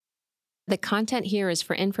The content here is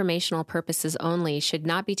for informational purposes only, should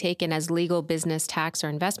not be taken as legal, business, tax, or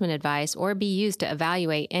investment advice, or be used to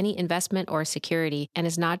evaluate any investment or security, and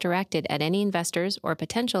is not directed at any investors or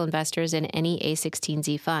potential investors in any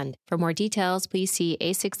A16Z fund. For more details, please see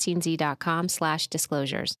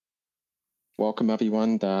a16z.com/disclosures. Welcome,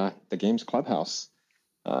 everyone, to the Games Clubhouse.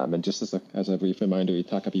 And just as a brief reminder, we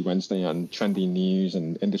talk every Wednesday on trending news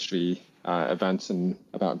and industry events and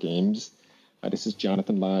about games. This is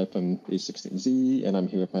Jonathan live from A16Z, and I'm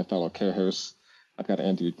here with my fellow co-hosts. I've got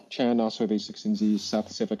Andrew Chan, also of A16Z, South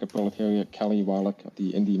Pacific of Proletariat, Kelly Wallach of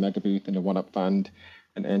the Indie Mega Booth and the One Up Fund,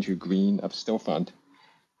 and Andrew Green of Still Fund.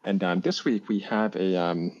 And this week we have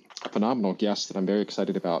a phenomenal guest that I'm very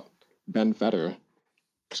excited about, Ben Vetter.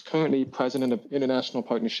 He's currently president of international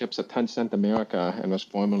partnerships at Tencent America and was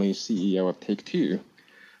formerly CEO of Take-Two.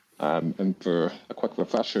 And for a quick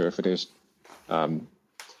refresher, for those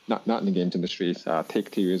not in the games industry,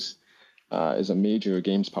 Take-Two is a major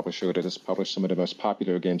games publisher that has published some of the most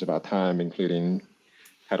popular games of our time, including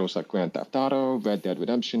titles like Grand Theft Auto, Red Dead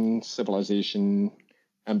Redemption, Civilization,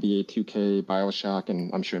 NBA 2K, BioShock,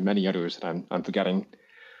 and I'm sure many others that I'm forgetting.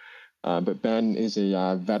 But Ben is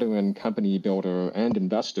a veteran company builder and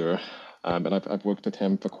investor, and I've worked with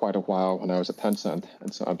him for quite a while when I was at Tencent,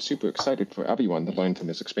 and so I'm super excited for everyone to learn from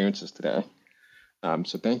his experiences today.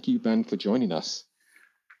 So thank you, Ben, for joining us.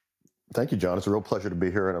 Thank you, John. It's a real pleasure to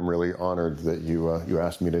be here, and I'm really honored that you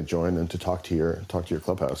asked me to join and to talk to your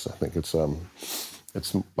clubhouse. I think it's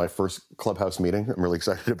my first clubhouse meeting. I'm really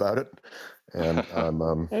excited about it, and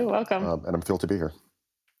I'm You're welcome. And I'm thrilled to be here.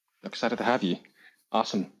 Excited to have you.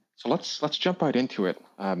 Awesome. So let's jump right into it.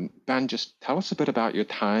 Ben, just tell us a bit about your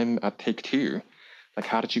time at Take-Two. Like,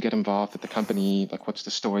 how did you get involved with the company? Like, what's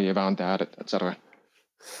the story around that, et cetera?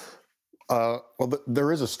 Well,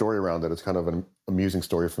 there is a story around it. It's kind of an amusing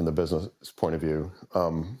story from the business point of view.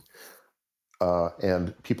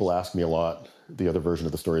 And people ask me a lot, the other version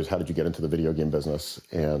of the story is, how did you get into the video game business?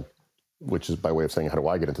 And which is by way of saying, how do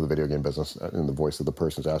I get into the video game business, in the voice of the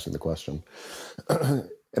person who's asking the question.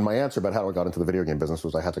 And my answer about how I got into the video game business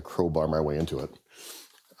was I had to crowbar my way into it.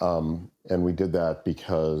 And we did that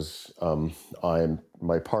because I and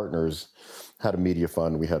my partners had a media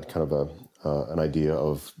fund. We had kind of an idea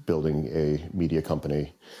of building a media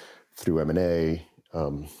company through M&A,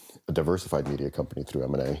 a diversified media company through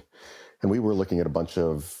M&A. And we were looking at a bunch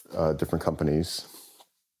of different companies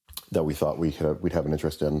that we thought we'd have an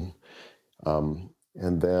interest in.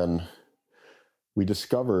 And then we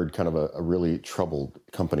discovered kind of a really troubled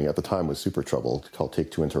company, at the time was super troubled, called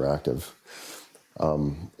Take-Two Interactive.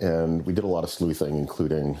 And we did a lot of sleuthing,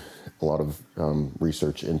 including a lot of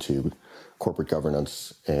research into corporate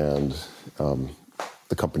governance and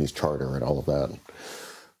the company's charter and all of that.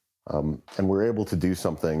 And we're able to do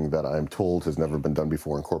something that I'm told has never been done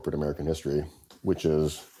before in corporate American history, which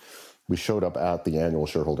is we showed up at the annual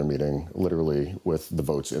shareholder meeting, literally with the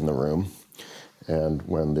votes in the room. And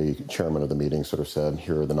when the chairman of the meeting sort of said,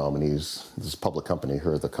 here are the nominees, this is a public company,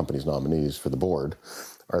 here are the company's nominees for the board.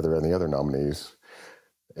 Are there any other nominees?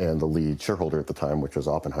 And the lead shareholder at the time, which was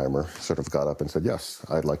Oppenheimer, sort of got up and said, yes,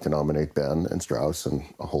 I'd like to nominate Ben and Strauss and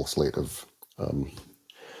a whole slate of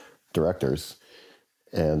directors.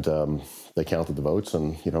 And they counted the votes,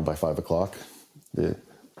 and by 5 o'clock, the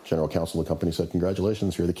general counsel of the company said,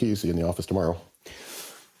 congratulations, here are the keys, see you in the office tomorrow.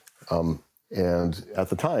 And at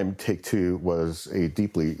the time, Take-Two was a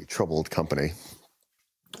deeply troubled company.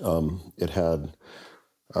 It had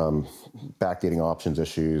backdating options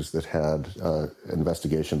issues, that had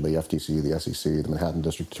investigation, the FTC, the SEC, the Manhattan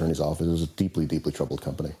District Attorney's Office. It was a deeply, deeply troubled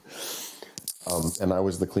company. And I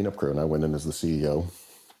was the cleanup crew, and I went in as the CEO,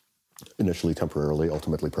 initially temporarily,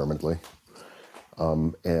 ultimately permanently.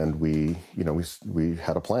 And we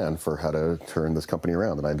had a plan for how to turn this company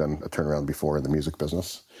around. And I'd done a turnaround before in the music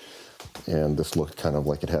business. And this looked kind of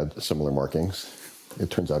like it had similar markings. It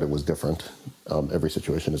turns out it was different. Every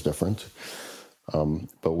situation is different.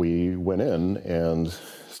 But we went in and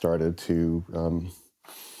started to,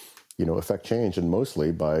 affect change, and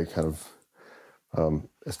mostly by kind of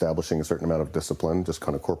establishing a certain amount of discipline, just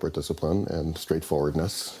kind of corporate discipline and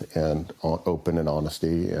straightforwardness and open and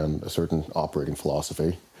honesty and a certain operating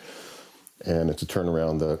philosophy. And it's a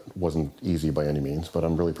turnaround that wasn't easy by any means, but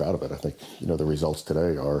I'm really proud of it. I think, the results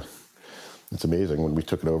today it's amazing. When we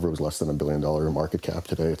took it over, it was less than $1 billion in market cap.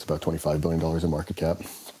 Today, it's about $25 billion in market cap.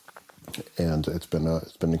 And it's been an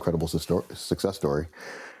incredible success story.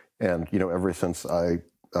 And, ever since I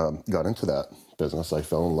got into that business, I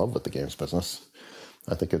fell in love with the games business.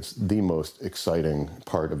 I think it's the most exciting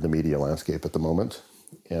part of the media landscape at the moment.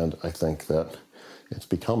 And I think that it's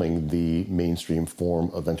becoming the mainstream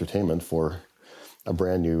form of entertainment for a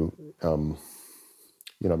brand new,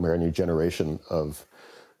 brand new generation of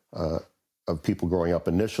people growing up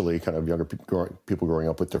initially, kind of younger people growing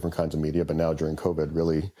up with different kinds of media, but now during COVID,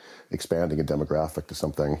 really expanding a demographic to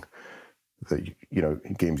something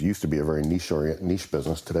that, games used to be a very niche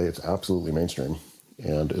business. Today, it's absolutely mainstream.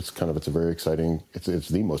 And it's a very exciting, it's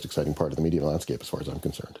the most exciting part of the media landscape as far as I'm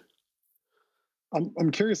concerned.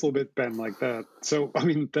 I'm curious a little bit, Ben, like the sort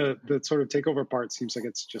of takeover part seems like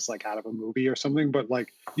it's just like out of a movie or something, but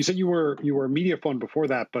like you said you were a media fund before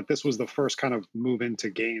that, but this was the first kind of move into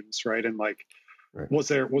games, right? And like, right. Was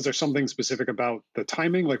there something specific about the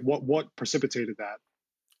timing? Like what precipitated that?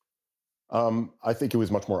 I think it was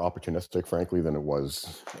much more opportunistic, frankly, than it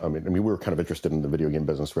was. I mean, we were kind of interested in the video game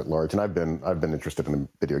business writ large, and I've been interested in the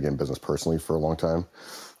video game business personally for a long time.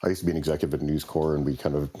 I used to be an executive at News Corp, and we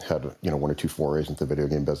kind of had one or two forays into the video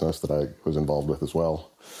game business that I was involved with as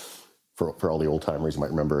well. For all the old timers, you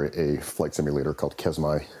might remember a flight simulator called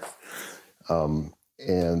Kesmai.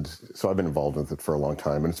 And so I've been involved with it for a long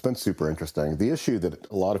time, and it's been super interesting. The issue that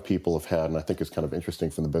a lot of people have had, and I think is kind of interesting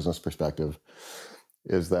from the business perspective,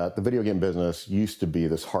 is that the video game business used to be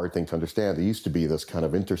this hard thing to understand. It used to be this kind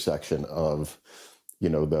of intersection of,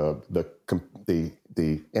 the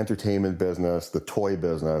entertainment business, the toy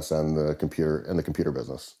business, and the computer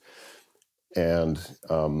business, and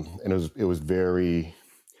it was very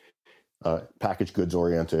packaged goods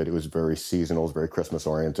oriented. It was very seasonal. It was very Christmas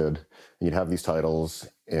oriented. And you'd have these titles,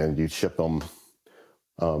 and you'd ship them,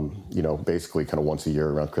 basically kind of once a year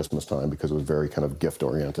around Christmas time because it was very kind of gift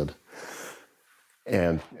oriented.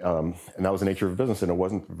 And that was the nature of business, and it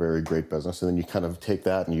wasn't a very great business. And then you kind of take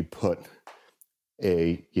that and you put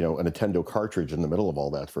a Nintendo cartridge in the middle of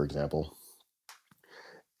all that, for example,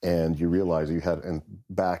 and you realize and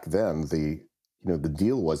back then the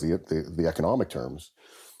deal was the economic terms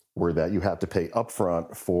were that you had to pay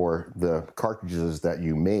upfront for the cartridges that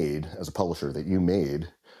you made as a publisher,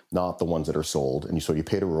 not the ones that are sold, and so you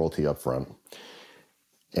paid a royalty upfront,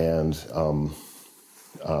 and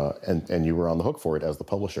you were on the hook for it as the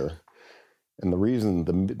publisher. And the reason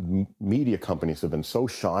the media companies have been so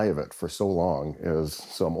shy of it for so long is,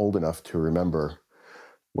 so I'm old enough to remember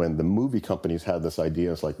when the movie companies had this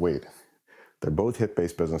idea. It's like, wait, they're both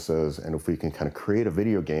hit-based businesses, and if we can kind of create a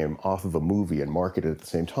video game off of a movie and market it at the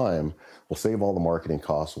same time, we'll save all the marketing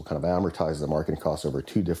costs. We'll kind of amortize the marketing costs over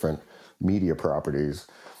two different media properties,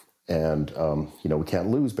 and we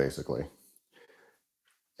can't lose, basically.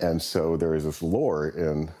 And so there is this lore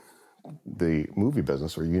in the movie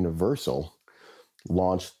business where Universal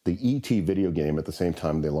launched the E.T. video game at the same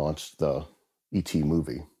time they launched the E.T.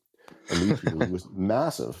 movie. And the E.T. movie was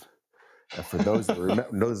massive. And for those that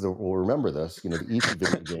will remember this, the E.T.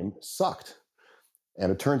 video game sucked.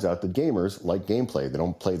 And it turns out that gamers like gameplay. They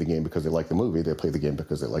don't play the game because they like the movie. They play the game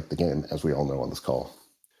because they like the game, as we all know on this call.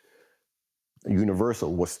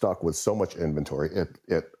 Universal was stuck with so much inventory,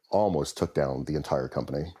 it almost took down the entire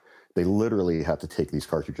company. They literally had to take these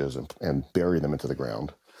cartridges and bury them into the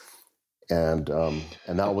ground. And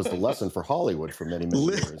that was the lesson for Hollywood for many, many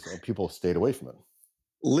years. And people stayed away from it.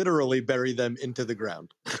 Literally bury them into the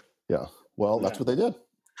ground. Yeah. Well, that's what they did.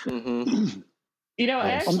 Mm-hmm.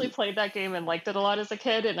 I actually played that game and liked it a lot as a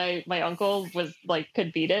kid, and my uncle was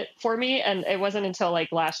could beat it for me, and it wasn't until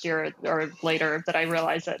last year or later that I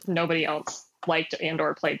realized that nobody else liked and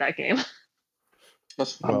or played that game.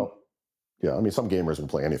 Well, yeah, I mean, some gamers will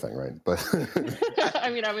play anything, right? But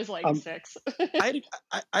I mean, I was 6. I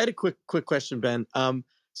had a quick question, Ben.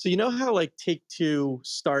 So how Take-Two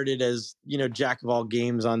started as jack of all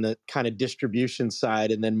games on the kind of distribution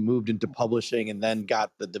side, and then moved into publishing, and then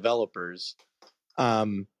got the developers,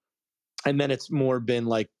 and then it's more been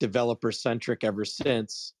developer centric ever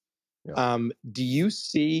since. Yeah. Do you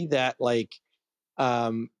see that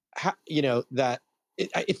that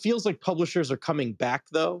it feels like publishers are coming back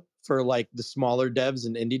though for the smaller devs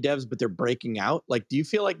and indie devs, but they're breaking out? Do you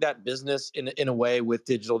feel like that business in a way with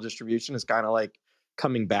digital distribution is kind of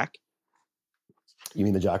coming back? You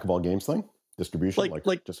mean the jack of all games thing? Distribution,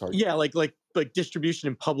 just hard. Yeah, like distribution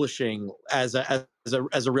and publishing as a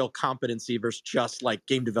real competency versus just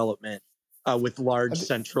game development with large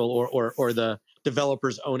central or the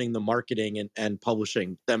developers owning the marketing and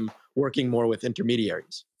publishing, them working more with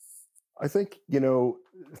intermediaries. I think, for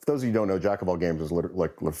those of you who don't know, Jack of All Games is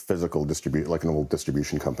like a physical like an old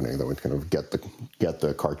distribution company that would kind of get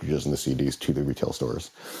the cartridges and the CDs to the retail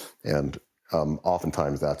stores. And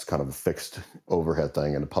oftentimes that's kind of a fixed overhead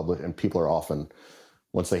thing, and people are often,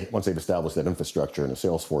 once they've established that infrastructure and a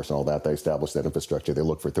sales force and all that, they establish that infrastructure, they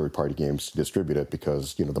look for third-party games to distribute it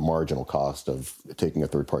because, the marginal cost of taking a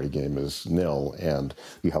third-party game is nil, and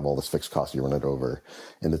you have all this fixed cost you run it over.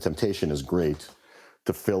 And the temptation is great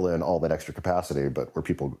to fill in all that extra capacity. But where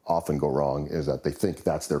people often go wrong is that they think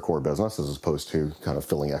that's their core business as opposed to kind of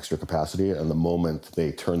filling extra capacity. And the moment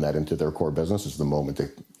they turn that into their core business is the moment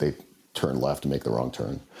they turn left and make the wrong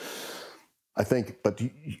turn. I think,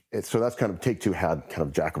 so that's kind of Take-Two had kind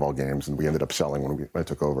of jack of all games, and we ended up selling when I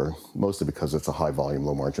took over, mostly because it's a high volume,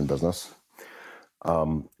 low margin business.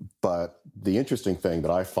 But the interesting thing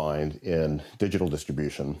that I find in digital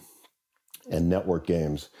distribution and network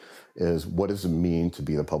games is what does it mean to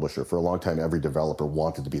be the publisher? For a long time, every developer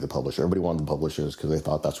wanted to be the publisher. Everybody wanted the publishers because they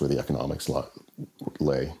thought that's where the economics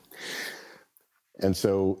lay. And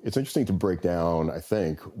so it's interesting to break down, I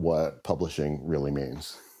think, what publishing really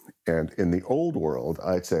means. And in the old world,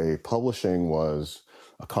 I'd say publishing was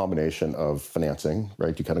a combination of financing,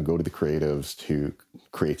 right? You kind of go to the creatives to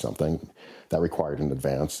create something that required an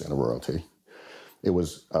advance and a royalty. It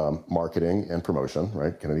was marketing and promotion,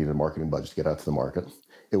 right? Kind of needed a marketing budget to get out to the market.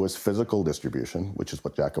 It was physical distribution, which is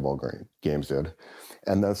what Jack of all games did.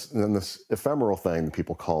 And then this ephemeral thing that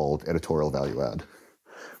people called editorial value add,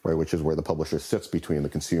 right? Which is where the publisher sits between the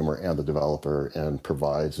consumer and the developer and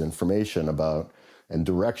provides information about and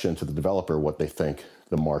direction to the developer what they think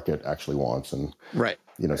the market actually wants. And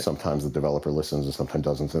sometimes the developer listens and sometimes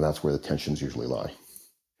doesn't, and that's where the tensions usually lie.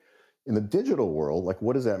 In the digital world, like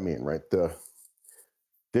what does that mean, right? The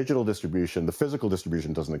digital distribution, the physical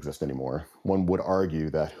distribution doesn't exist anymore. One would argue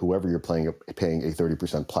that whoever you're paying a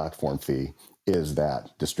 30% platform fee is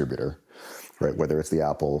that distributor, right? Whether it's the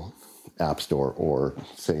Apple App Store or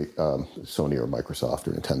say Sony or Microsoft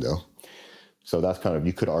or Nintendo. So that's kind of,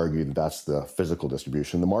 you could argue that that's the physical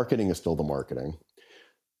distribution. The marketing is still the marketing.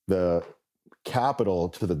 The capital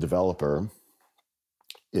to the developer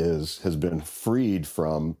has been freed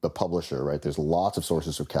from the publisher, right? There's lots of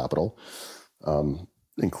sources of capital,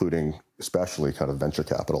 including especially kind of venture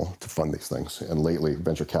capital to fund these things. And lately,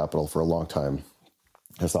 venture capital for a long time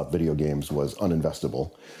has thought video games was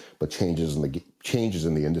uninvestable, but changes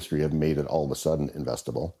in the industry have made it all of a sudden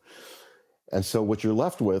investable. And so what you're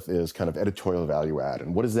left with is kind of editorial value add.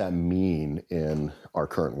 And what does that mean in our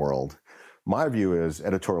current world? My view is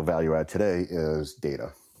editorial value add today is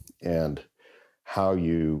data and how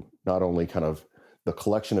you not only kind of the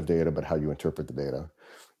collection of data, but how you interpret the data.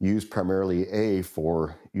 Used primarily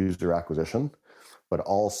for user acquisition, but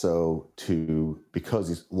also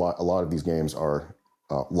because a lot of these games are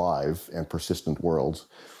live and persistent worlds,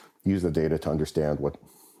 use the data to understand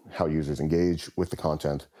how users engage with the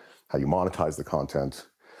content, how you monetize the content.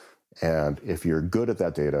 And if you're good at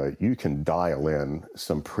that data, you can dial in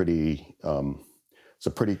some pretty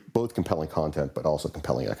both compelling content, but also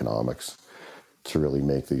compelling economics to really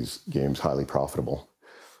make these games highly profitable.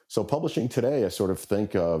 So publishing today, I sort of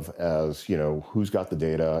think of as, who's got the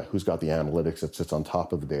data, who's got the analytics that sits on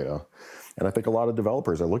top of the data. And I think a lot of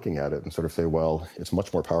developers are looking at it and sort of say, well, it's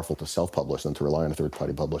much more powerful to self-publish than to rely on a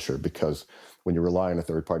third-party publisher, because when you rely on a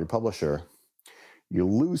third-party publisher, you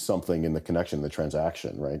lose something in the connection, the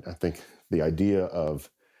transaction, right? I think the idea of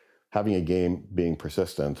having a game being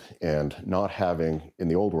persistent and not having, in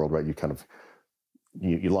the old world, right,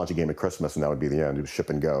 you launch a game at Christmas and that would be the end, it was ship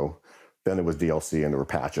and go. Then it was DLC and there were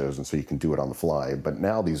patches, and so you can do it on the fly. But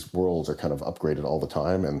now these worlds are kind of upgraded all the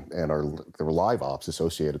time, and there are live ops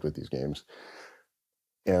associated with these games.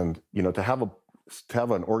 And to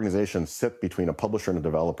have an organization sit between a publisher and a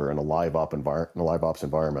developer in a live ops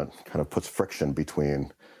environment kind of puts friction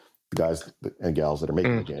between the guys and gals that are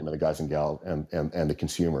making the game and the guys and gals and the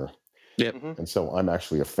consumer. Yep. Mm-hmm. And so I'm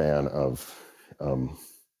actually a fan of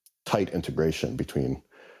tight integration between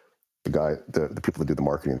the people that do the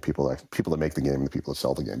marketing, the people that make the game, and the people that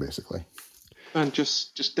sell the game, basically. And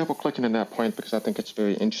just double clicking on that point, because I think it's a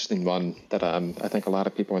very interesting one that I think a lot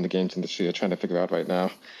of people in the games industry are trying to figure out right now.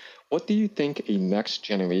 What do you think a next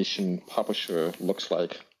generation publisher looks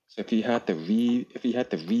like? So if you had to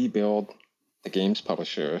rebuild the games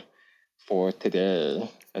publisher for today,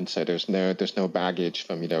 and so there's no baggage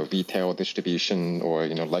from retail distribution or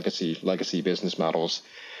legacy business models.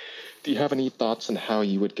 Do you have any thoughts on how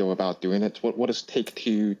you would go about doing it? What does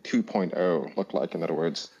Take-Two 2.0 look like, in other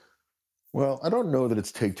words? Well, I don't know that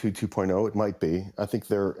it's Take-Two 2.0. It might be. I think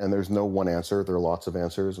there's no one answer. There are lots of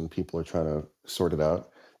answers, and people are trying to sort it out.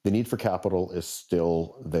 The need for capital is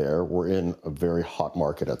still there. We're in a very hot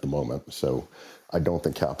market at the moment, so I don't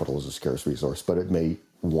think capital is a scarce resource, but it may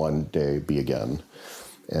one day be again,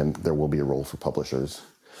 and there will be a role for publishers.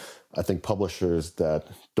 I think publishers that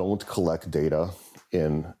don't collect data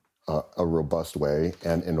in a robust way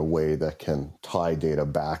and in a way that can tie data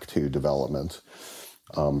back to development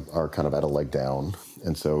are kind of at a leg down.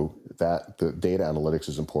 And so that the data analytics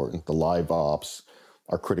is important. The live ops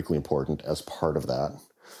are critically important as part of that.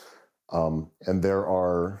 And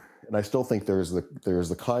I still think there's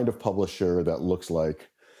the kind of publisher that looks like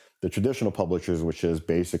the traditional publishers, which is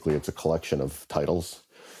basically it's a collection of titles.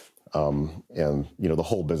 And the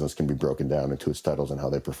whole business can be broken down into its titles and how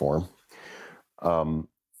they perform. And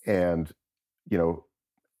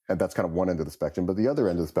that's kind of one end of the spectrum. But the other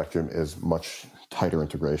end of the spectrum is much tighter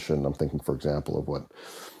integration. I'm thinking, for example, of what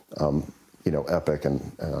Epic and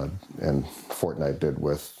Fortnite did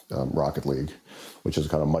with Rocket League, which is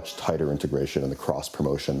kind of much tighter integration and the cross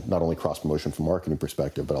promotion, not only cross promotion from a marketing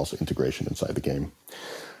perspective, but also integration inside the game.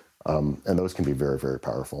 And those can be very, very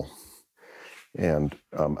powerful. And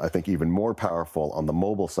I think even more powerful on the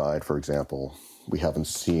mobile side, for example, we haven't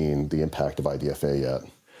seen the impact of IDFA yet,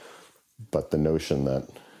 but the notion that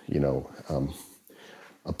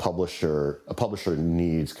a publisher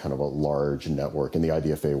needs kind of a large network in the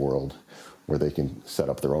IDFA world where they can set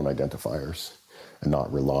up their own identifiers and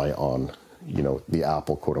not rely on the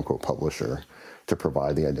Apple quote unquote publisher to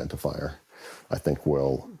provide the identifier, I think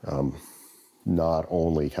will not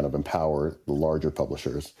only kind of empower the larger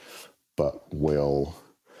publishers, but will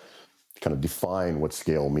kind of define what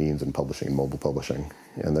scale means in publishing and mobile publishing.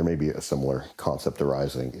 And there may be a similar concept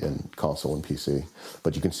arising in console and PC,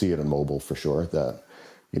 but you can see it in mobile for sure that,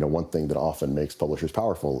 one thing that often makes publishers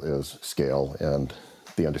powerful is scale and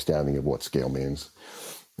the understanding of what scale means.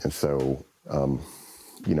 And so,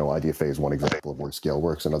 IDFA is one example of where scale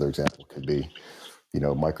works. Another example could be,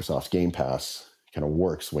 Microsoft's Game Pass kind of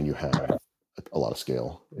works when you have a lot of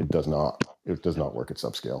scale. It does not work at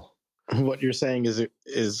subscale. What you're saying is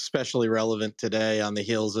especially relevant today on the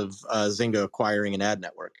heels of Zynga acquiring an ad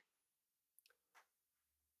network.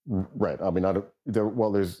 Right. I mean,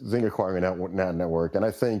 there's Zynga acquiring an ad network, and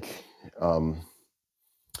I think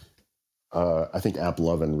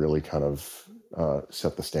AppLovin really kind of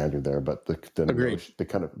set the standard there. But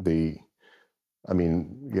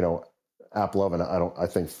AppLovin, I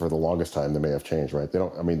think for the longest time they may have changed. Right. They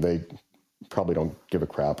probably don't give a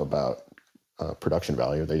crap about production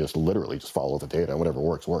value. They just literally just follow the data, and whatever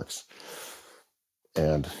works.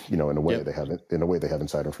 And in a way they have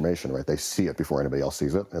inside information, right? They see it before anybody else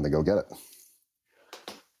sees it, and they go get it.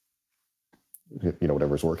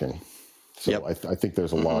 Whatever's working. So I think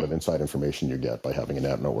there's a lot of inside information you get by having an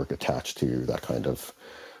ad network attached to that kind of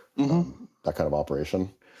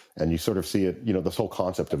operation. And you sort of see it. This whole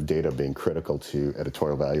concept of data being critical to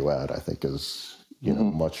editorial value add, I think, is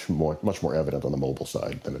much more evident on the mobile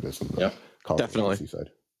side than it is on the console side.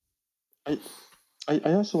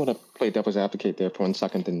 I also want to play devil's advocate there for 1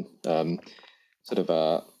 second and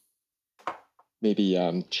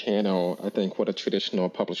maybe channel, I think, what a traditional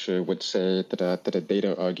publisher would say that a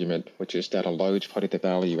data argument, which is that a large part of the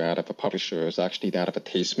value add of a publisher is actually that of a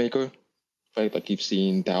tastemaker, right? Like you've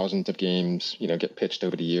seen thousands of games, get pitched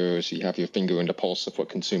over the years. You have your finger in the pulse of what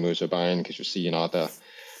consumers are buying because you're seeing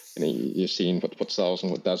you're seeing what sells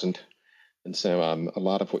and what doesn't. And so a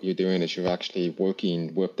lot of what you're doing is you're actually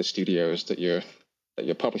working with the studios that you're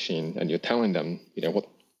publishing, and you're telling them,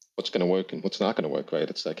 what's going to work and what's not going to work, right?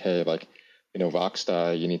 It's like, hey,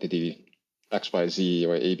 Rockstar, you need to do X, Y, Z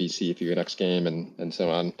or ABC for your next game, and so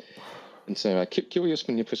on. And so curious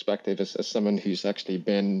from your perspective as someone who's actually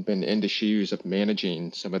been in the shoes of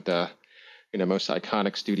managing some of the most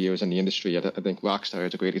iconic studios in the industry. I think Rockstar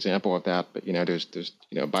is a great example of that. But there's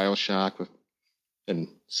BioShock and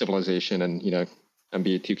Civilization and NBA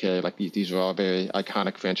 2K. These are all very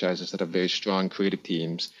iconic franchises that have very strong creative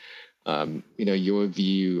teams. Your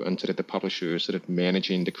view onto the publisher sort of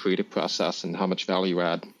managing the creative process and how much value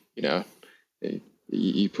add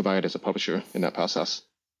you provide as a publisher in that process.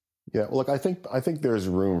 Yeah, well, look, I think there's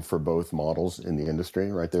room for both models in the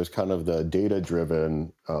industry, right? There's kind of the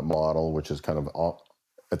data-driven model, which is kind of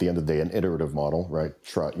at the end of the day an iterative model, right?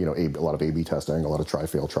 A lot of A/B testing, a lot of try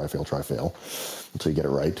fail until you get it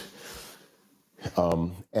right.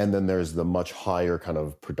 And then there's the much higher kind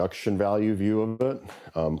of production value view of it,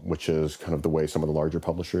 which is kind of the way some of the larger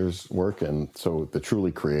publishers work. And so the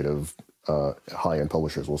truly creative high-end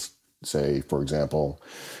publishers will say, for example,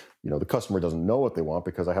 the customer doesn't know what they want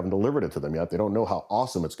because I haven't delivered it to them yet. They don't know how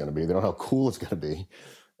awesome it's going to be. They don't know how cool it's going to be.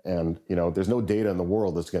 And, there's no data in the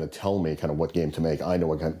world that's going to tell me kind of what game to make. I know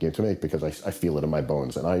what game to make because I feel it in my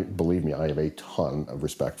bones. And believe me, I have a ton of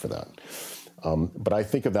respect for that. But I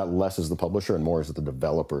think of that less as the publisher and more as the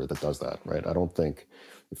developer that does that, right? I don't think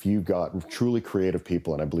if you've got truly creative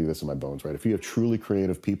people, and I believe this in my bones, right? If you have truly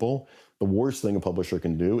creative people, the worst thing a publisher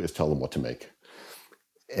can do is tell them what to make.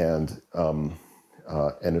 And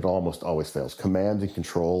it almost always fails. Command and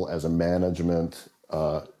control as a management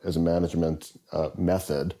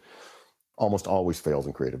method almost always fails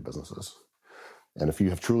in creative businesses. And if you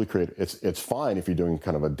have truly created, it's fine if you're doing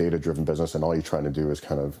kind of a data-driven business and all you're trying to do is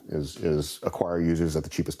kind of is acquire users at the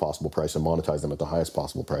cheapest possible price and monetize them at the highest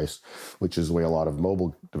possible price, which is the way a lot of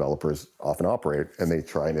mobile developers often operate. And they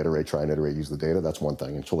try and iterate, use the data. That's one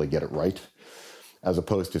thing until they get it right. As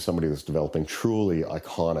opposed to somebody that's developing truly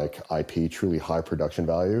iconic IP, truly high production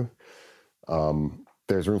value.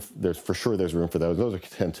 There's room for those. Those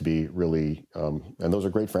tend to be really, and those are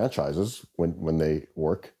great franchises when they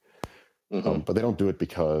work. But they don't do it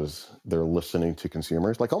because they're listening to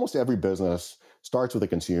consumers. Like almost every business starts with a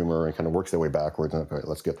consumer and kind of works their way backwards. And okay,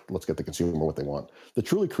 let's get the consumer what they want. The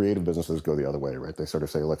truly creative businesses go the other way, right? They sort of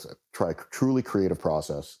say, let's try a truly creative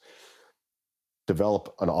process,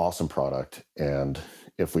 develop an awesome product, and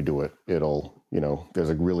if we do it, it'll, there's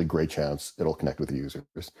a really great chance it'll connect with the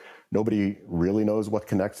users. Nobody really knows what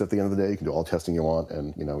connects at the end of the day. You can do all the testing you want,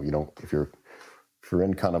 and you don't if you're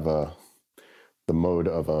in kind of the mode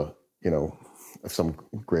of some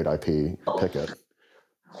great IP, pick it.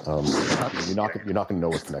 You're not going to know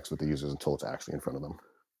what connects with the users until it's actually in front of them.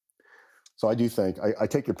 So I do think I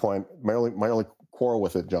take your point. My only quarrel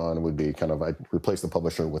with it, John, would be kind of I replace the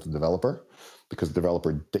publisher with the developer, because the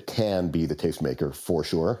developer can be the tastemaker for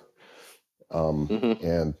sure.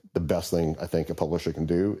 And the best thing I think a publisher can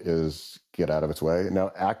do is get out of its way. Now,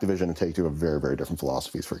 Activision and Take-Two have very, very different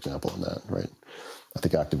philosophies, for example, in that, right? I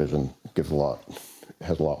think Activision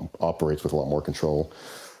operates with a lot more control.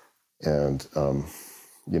 And,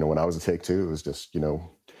 when I was at Take-Two, it was just,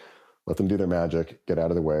 let them do their magic, get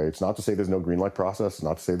out of the way. It's not to say there's no green light process, it's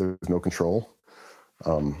not to say there's no control,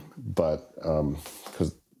 but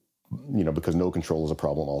because no control is a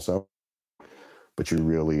problem also. But you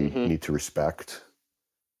really need to respect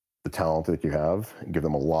the talent that you have and give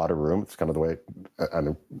them a lot of room. It's kind of the way I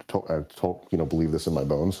believe this in my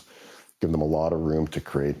bones. Give them a lot of room to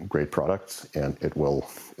create great products, and it will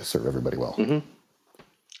serve everybody well.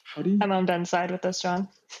 How do you? I'm on Ben's side with this, John.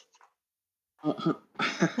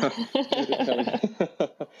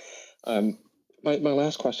 My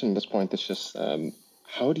last question at this point is just,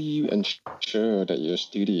 how do you ensure that your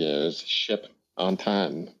studios ship on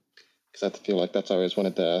time? Because I feel like that's always one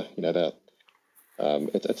of the,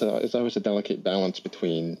 it's always a delicate balance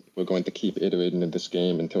between we're going to keep iterating in this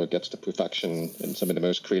game until it gets to perfection, and some of the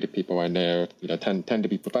most creative people I know, tend to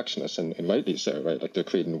be perfectionists, and rightly so, right? Like they're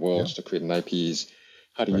creating worlds, they're creating IPs.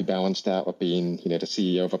 How do you balance that with being, the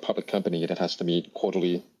CEO of a public company that has to meet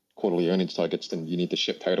quarterly earnings targets, and you need to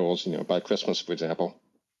ship titles, by Christmas, for example?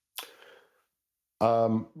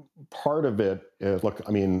 Part of it is, look,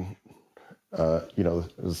 I mean,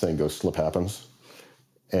 the saying goes, slip happens,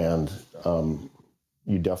 and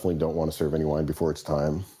you definitely don't want to serve any wine before it's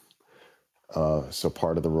time. So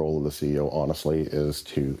part of the role of the CEO, honestly, is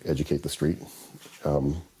to educate the street,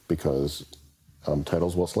 because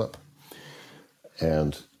titles will slip.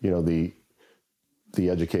 And, the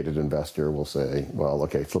educated investor will say, well,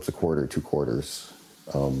 okay, it slips a quarter, 2 quarters.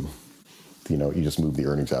 You just move the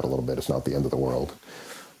earnings out a little bit. It's not the end of the world.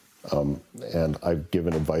 And I've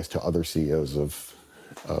given advice to other CEOs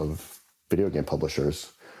of video game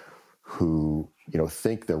publishers who,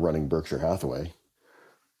 think they're running Berkshire Hathaway,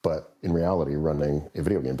 but in reality running a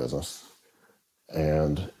video game business.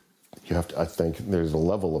 And I think there's a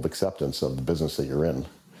level of acceptance of the business that you're in.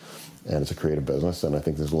 And it's a creative business, and I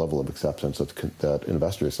think there's a level of acceptance that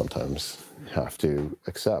investors sometimes have to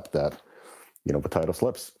accept that, if a title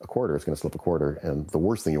slips a quarter, it's going to slip a quarter, and the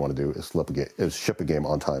worst thing you want to do is ship a game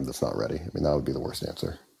on time that's not ready. I mean, that would be the worst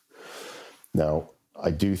answer. Now, I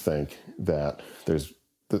do think that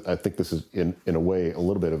I think this is in a way a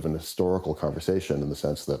little bit of an historical conversation, in the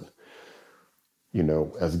sense that,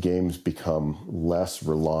 as games become less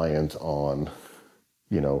reliant on,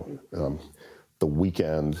 the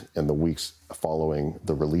weekend and the weeks following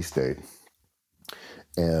the release date,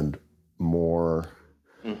 and more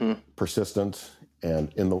persistent,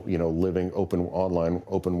 and in the living online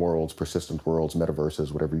open worlds, persistent worlds,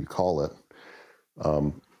 metaverses, whatever you call it,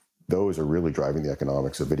 those are really driving the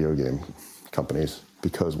economics of video game companies.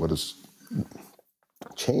 Because what has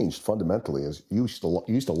changed fundamentally is you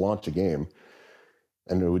used to launch a game,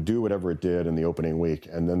 and it would do whatever it did in the opening week,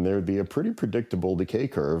 and then there'd be a pretty predictable decay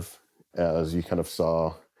curve as you kind of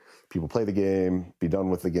saw people play the game, be done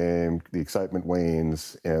with the game, the excitement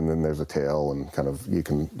wanes, and then there's a tail, and kind of you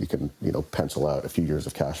can pencil out a few years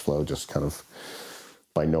of cash flow just kind of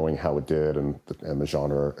by knowing how it did and the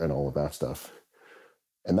genre and all of that stuff.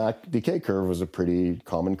 And that decay curve was a pretty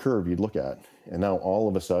common curve you'd look at. And now all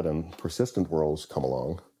of a sudden, persistent worlds come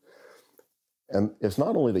along. And it's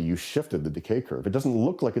not only that you shifted the decay curve, it doesn't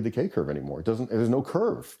look like a decay curve anymore. There's no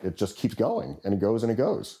curve. It just keeps going, and it goes and it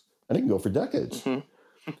goes. And it can go for decades.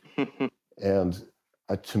 And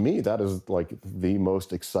to me, that is like the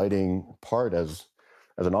most exciting part as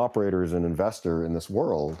an operator, as an investor in this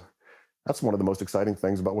world. That's one of the most exciting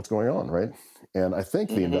things about what's going on, right? And I think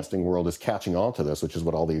the investing world is catching on to this, which is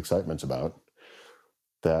what all the excitement's about.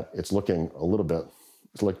 That it's looking a little bit,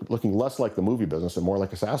 it's like looking less like the movie business and more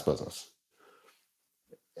like a SaaS business.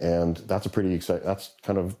 And that's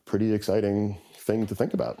kind of pretty exciting thing to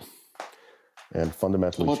think about. And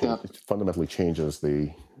fundamentally changes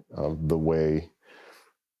the way,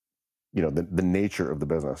 the nature of the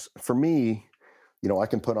business. For me, I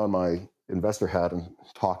can put on my investor hat and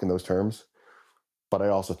talk in those terms, but I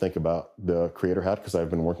also think about the creator hat because I've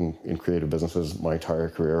been working in creative businesses my entire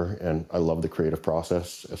career, and I love the creative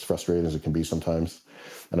process, as frustrating as it can be sometimes.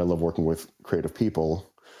 And I love working with creative people.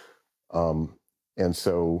 And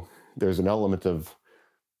so there's an element of,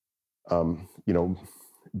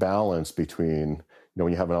 balance between,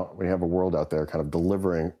 when you have a world out there kind of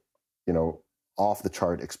delivering, off the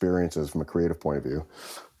chart experiences from a creative point of view,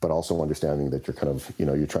 but also understanding that you're kind of,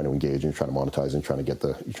 you're trying to engage and you're trying to monetize and trying to get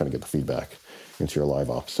the feedback into your live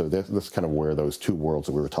ops. So that's kind of where those two worlds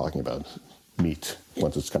that we were talking about meet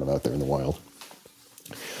once it's kind of out there in the wild.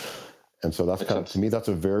 And so that's kind of, to me, that's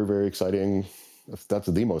a very, very exciting, that's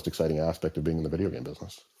the most exciting aspect of being in the video game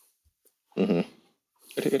business. Mm-hmm.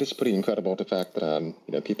 It is pretty incredible, the fact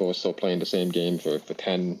that, people are still playing the same game for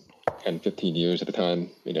 10, 15 years at a time,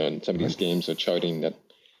 and some of these games are charting at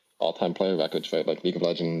all-time player records, right? Like League of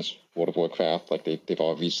Legends, World of Warcraft, like they've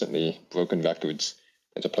all recently broken records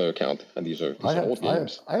as a player count, and these are old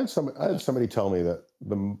games. I had somebody tell me that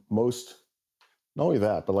the most, not only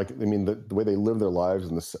that, but the way they live their lives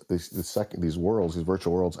in these worlds, these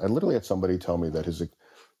virtual worlds. I literally had somebody tell me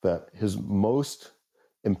that his most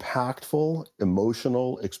impactful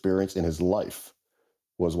emotional experience in his life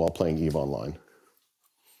was while playing EVE Online.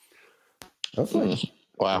 That's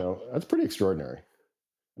wow. That's pretty extraordinary.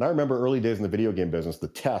 And I remember early days in the video game business,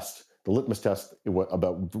 the litmus test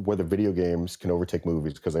about whether video games can overtake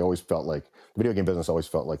movies, because I always felt like the video game business always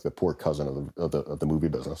felt like the poor cousin of the movie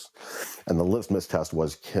business. And the litmus test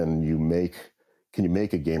was, can you make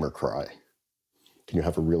a gamer cry? Can you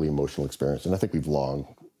have a really emotional experience? And I think we've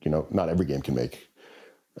long, not every game can make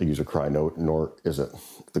a user cry, nor is it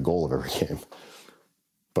the goal of every game.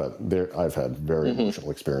 But I've had very emotional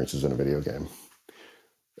experiences in a video game,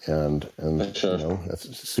 and sure.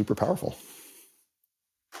 That's super powerful.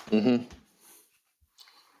 Mm-hmm.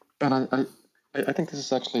 And I think this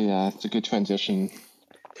is actually it's a good transition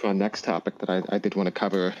to our next topic that I did want to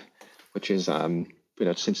cover, which is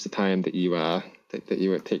since the time that you were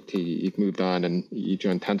at Take-Two, you've moved on and you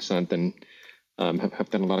joined Tencent and have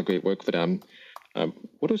done a lot of great work for them.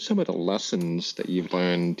 What are some of the lessons that you've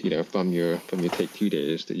learned, from your Take-Two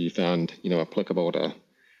days that you found, applicable to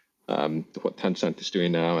what Tencent is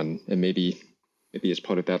doing now, and maybe as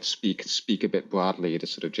part of that, speak a bit broadly to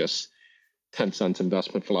sort of just Tencent's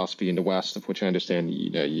investment philosophy in the West, of which I understand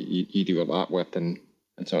you do a lot with, and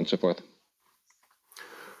so on and so forth.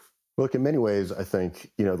 Look, in many ways, I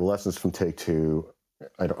think the lessons from Take-Two,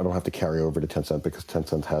 I don't have to carry over to Tencent because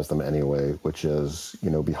Tencent has them anyway, which is,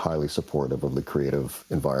 be highly supportive of the creative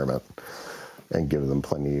environment and give them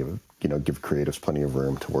give creatives plenty of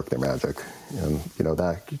room to work their magic. And,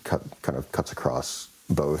 that kind of cuts across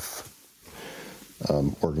both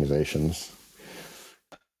organizations.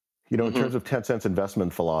 In terms of Tencent's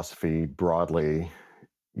investment philosophy broadly,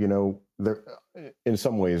 there, in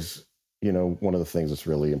some ways, one of the things that's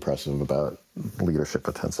really impressive about leadership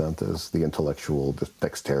at Tencent is the intellectual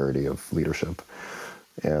dexterity of leadership.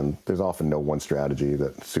 And there's often no one strategy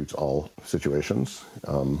that suits all situations.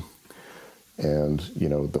 And,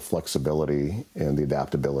 the flexibility and the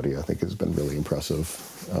adaptability, I think, has been really impressive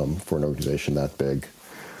for an organization that big.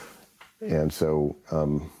 And so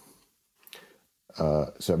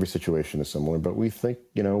every situation is similar, but we think,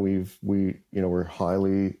 we're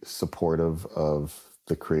highly supportive of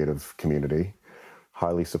the creative community,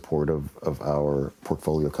 highly supportive of our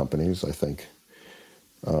portfolio companies. I think,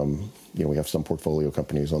 we have some portfolio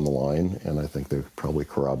companies on the line, and I think they probably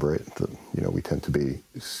corroborate that, we tend to be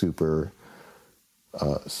super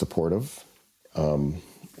supportive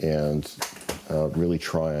and really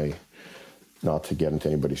try not to get into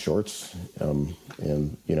anybody's shorts. And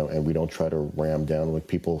we don't try to ram down, like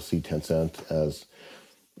people see Tencent as,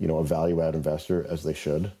 a value-add investor, as they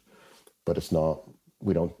should, but it's not.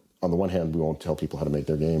 We don't, on the one hand, we won't tell people how to make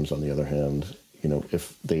their games. On the other hand,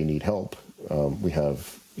 if they need help, we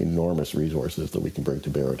have enormous resources that we can bring to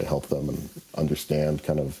bear to help them and understand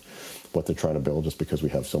kind of what they're trying to build, just because we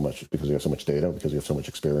have so much data, because we have so much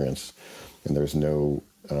experience. And there's no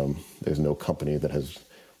company that has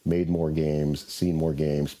made more games, seen more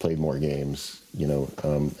games, played more games,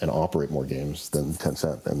 and operate more games than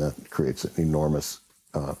Tencent, and that creates an enormous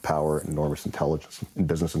power, enormous intelligence, and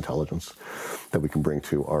business intelligence that we can bring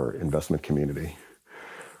to our investment community.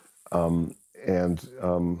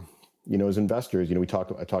 As investors,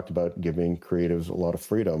 I talked about giving creatives a lot of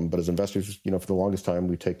freedom, but as investors, for the longest time,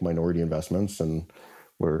 we take minority investments, and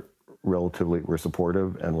we're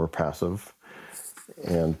supportive and we're passive.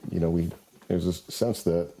 And, there's a sense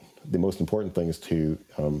that the most important thing is to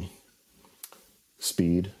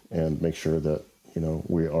speed and make sure that,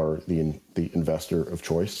 we are the investor of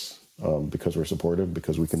choice, because we're supportive,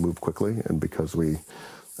 because we can move quickly, and because we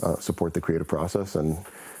support the creative process. And,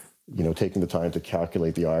 taking the time to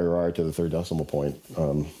calculate the IRR to the third decimal point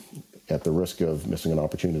at the risk of missing an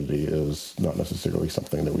opportunity is not necessarily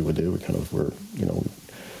something that we would do.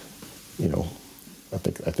 I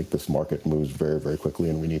think this market moves very, very quickly,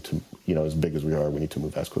 and we need to, as big as we are, we need to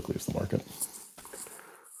move as quickly as the market.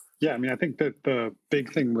 Yeah, I mean, I think that the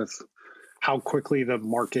big thing with how quickly the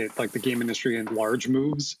market, like the game industry at large,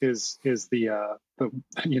 moves is the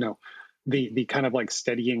kind of like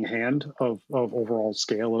steadying hand of overall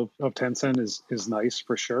scale of Tencent is nice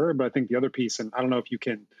for sure. But I think the other piece, and I don't know if you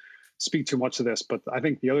can speak too much to this, but I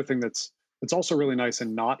think the other thing that's also really nice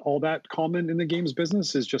and not all that common in the games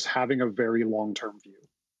business is just having a very long-term view,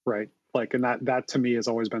 right? Like, and that to me has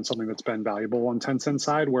always been something that's been valuable on Tencent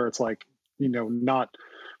side, where it's like,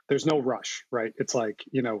 there's no rush, right? It's like,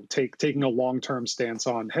 taking a long-term stance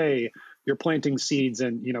on, hey, you're planting seeds,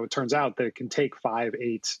 and, it turns out that it can take 5,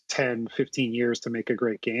 8, 10, 15 years to make a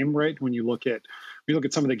great game, right? When you look at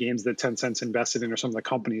some of the games that Tencent's invested in, or some of the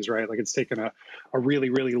companies, right? Like, it's taken a really,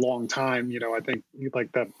 really long time. I think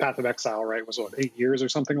like the Path of Exile, right, was 8 years or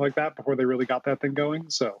something like that before they really got that thing going.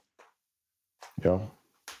 So, yeah,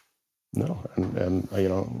 no, and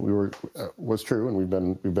was true, and we've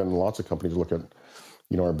been in lots of companies. Look at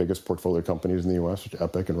our biggest portfolio companies in the U.S., which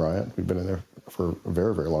Epic and Riot. We've been in there for a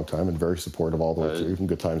very, very long time, and very supportive all the way through, in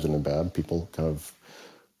good times and in bad. People kind of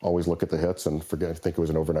always look at the hits and think it was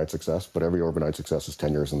an overnight success, but every overnight success is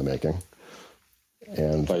 10 years in the making.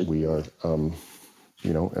 And we are, and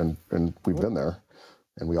we've been there,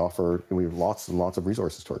 and we have lots and lots of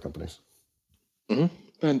resources to our companies.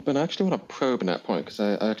 Mm-hmm. But I actually want to probe on that point, because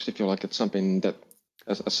I actually feel like it's something that,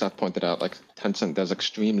 as Seth pointed out, like Tencent does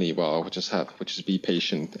extremely well, which is be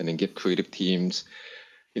patient and then give creative teams,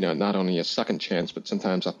 not only a second chance, but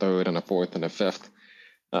sometimes a third and a fourth and a fifth.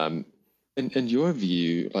 In your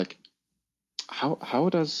view, like,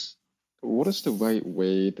 what is the right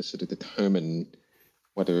way to sort of determine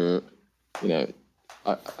whether,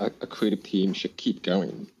 a creative team should keep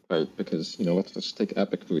going, right? Because, let's take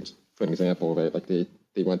Epic Foods for an example, right? Like they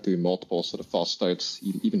went through multiple sort of false starts,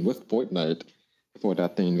 even with Fortnite, before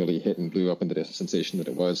that thing really hit and blew up into the sensation that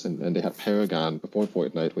it was. And they had Paragon before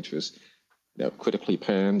Fortnite, which was critically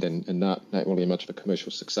panned and not really much of a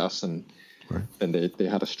commercial success. And right. then they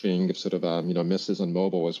had a string of sort of misses on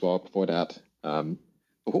mobile as well before that. But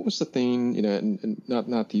what was the thing, and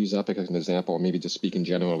not to use Epic as an example, maybe just speaking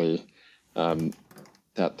generally,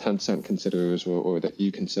 that Tencent considers or that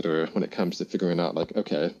you consider when it comes to figuring out, like,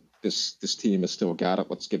 okay, this team has still got it.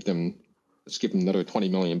 Let's give them another $20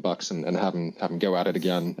 million and have them go at it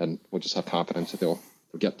again, and we'll just have confidence that they'll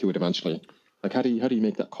get to it eventually. Like, how do you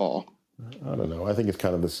make that call? I don't know. I think it's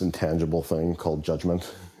kind of this intangible thing called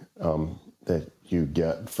judgment that you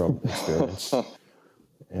get from experience.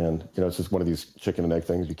 And, it's just one of these chicken and egg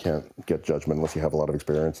things. You can't get judgment unless you have a lot of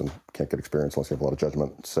experience, and can't get experience unless you have a lot of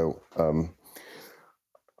judgment. So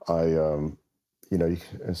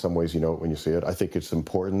in some ways, when you see it. I think it's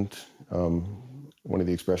important. One of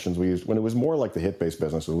the expressions we used when it was more like the hit-based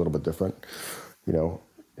business was a little bit different,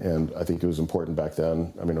 and I think it was important back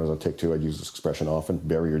then. I mean, I was on Take-Two. I'd use this expression often: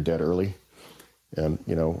 bury your dead early. And,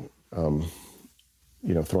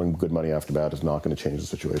 throwing good money after bad is not going to change the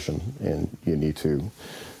situation. And you need to,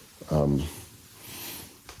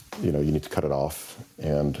 cut it off.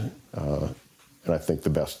 And I think the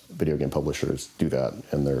best video game publishers do that,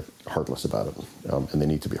 and they're heartless about it. And they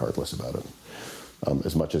need to be heartless about it.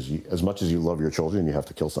 As much as you love your children, you have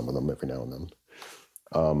to kill some of them every now and then.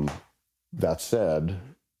 That said,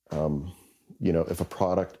 if a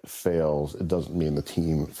product fails, it doesn't mean the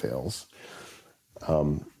team fails.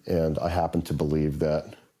 And I happen to believe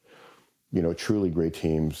that, truly great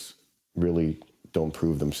teams really don't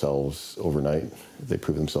prove themselves overnight. They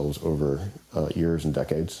prove themselves over years and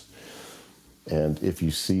decades. And if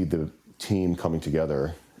you see the team coming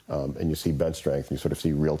together, and you see bench strength, and you sort of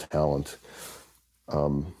see real talent,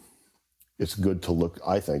 it's good to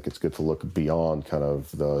look beyond kind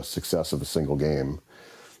of the success of a single game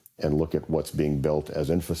and look at what's being built as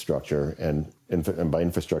infrastructure. And by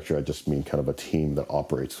infrastructure, I just mean kind of a team that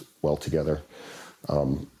operates well together.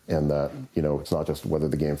 And that, it's not just whether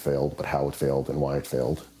the game failed, but how it failed and why it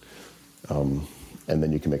failed. And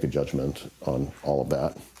then you can make a judgment on all of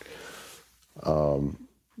that.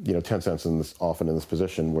 Tencent's often in this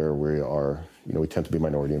position where we are, we tend to be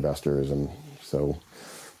minority investors. And so,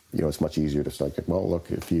 it's much easier to say, well,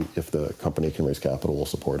 look, if the company can raise capital, we'll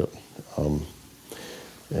support it.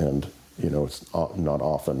 It's not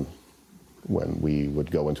often when we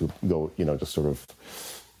would just sort of,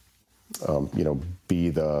 be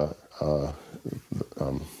the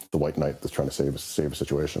white knight that's trying to save a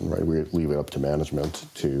situation, right? We leave it up to management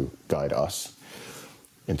to guide us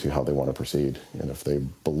into how they want to proceed. And if they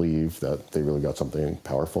believe that they really got something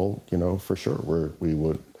powerful, for sure,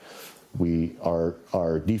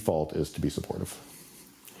 our default is to be supportive.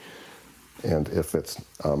 And if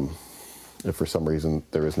for some reason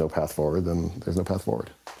there is no path forward, then there's no path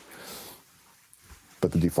forward.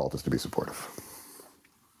 But the default is to be supportive.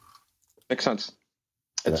 Makes sense.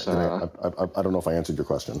 I don't know if I answered your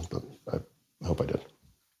question, but I hope I did.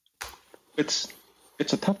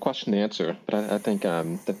 It's a tough question to answer, but I think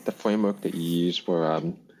the framework that you use for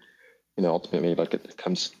ultimately, like it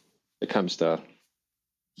comes to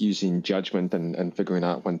using judgment and figuring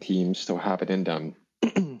out when teams still have it in them.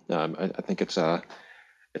 I think it's a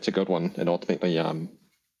good one, and ultimately,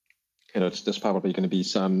 there's probably going to be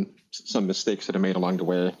some mistakes that are made along the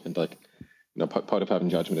way, and part of having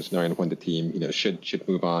judgment is knowing when the team should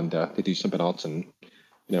move on to do something else, and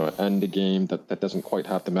end the game that doesn't quite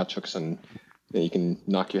have the metrics, and you can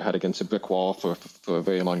knock your head against a brick wall for a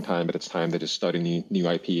very long time, but it's time to just start a new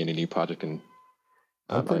IP and a new project. And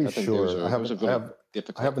I'm pretty sure I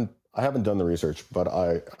haven't done the research, but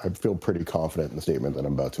I feel pretty confident in the statement that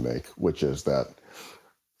I'm about to make, which is that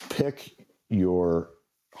pick your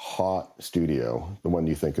hot studio, the one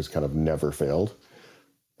you think has kind of never failed,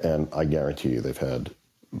 and I guarantee you they've had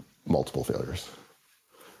multiple failures.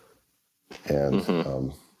 And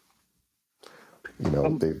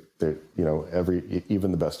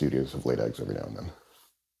even the best studios have laid eggs every now and then,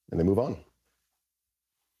 and they move on.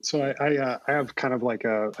 So I have kind of like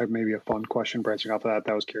maybe a fun question branching off of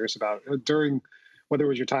that I was curious about during whether it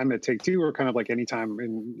was your time at Take-Two or kind of like any time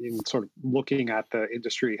in sort of looking at the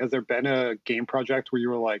industry. Has there been a game project where you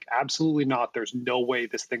were like, absolutely not, there's no way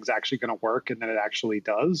this thing's actually going to work, and then it actually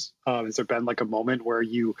does? Has there been like a moment where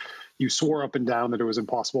you swore up and down that it was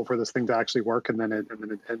impossible for this thing to actually work, and then it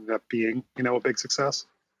ended up being a big success?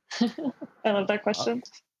 I love that question.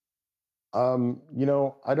 I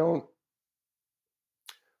don't.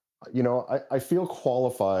 I feel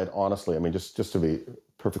qualified, honestly. I mean, just to be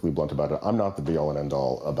perfectly blunt about it, I'm not the be-all and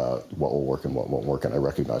end-all about what will work and what won't work, and I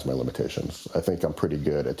recognize my limitations. I think I'm pretty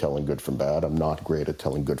good at telling good from bad. I'm not great at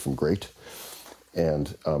telling good from great.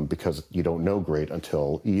 And because you don't know great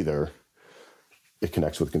until either it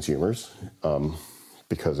connects with consumers,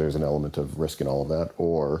 because there's an element of risk in all of that,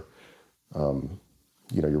 or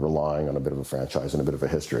you're relying on a bit of a franchise and a bit of a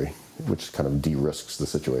history, which kind of de-risks the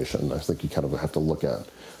situation. I think you kind of have to look at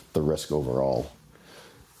the risk overall,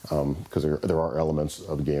 because there are elements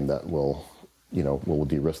of the game that will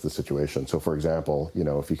de-risk the situation. So, for example,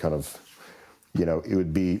 if you kind of, it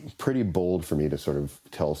would be pretty bold for me to sort of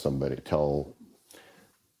tell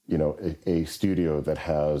a studio that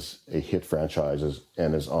has a hit franchise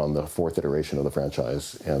and is on the fourth iteration of the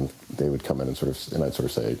franchise, and they would come in and I'd sort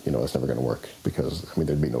of say, it's never going to work, because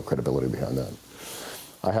there'd be no credibility behind that.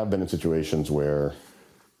 I have been in situations where,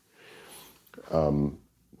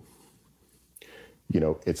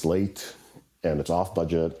 it's late and it's off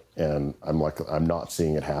budget, and I'm not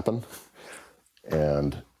seeing it happen,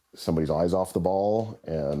 and somebody's eyes off the ball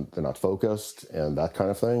and they're not focused and that kind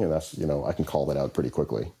of thing. And that's, I can call that out pretty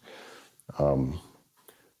quickly.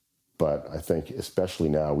 But I think especially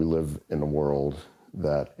now we live in a world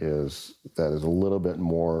that is a little bit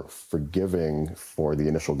more forgiving for the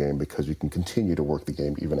initial game, because you can continue to work the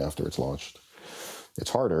game even after it's launched. It's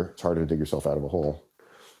harder to dig yourself out of a hole.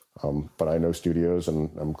 But I know studios, and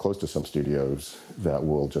I'm close to some studios, that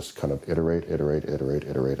will just kind of iterate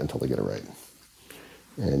until they get it right.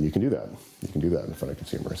 And you can do that. You can do that in front of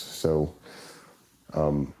consumers. So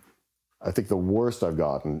I think the worst I've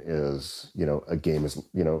gotten is, a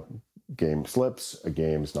game slips, a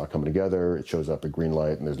game's not coming together, it shows up at green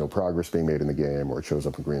light and there's no progress being made in the game, or it shows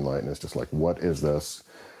up at green light and it's just like, what is this?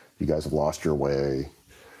 You guys have lost your way.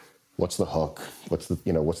 What's the hook? What's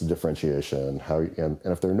the differentiation? And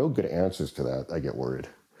if there are no good answers to that, I get worried.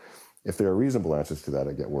 If there are reasonable answers to that,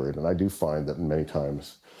 I get worried. And I do find that many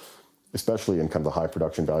times, especially in kind of the high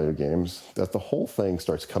production value games, that the whole thing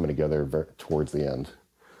starts coming together towards the end.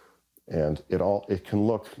 And it can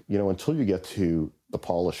look, until you get to the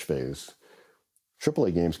polish phase,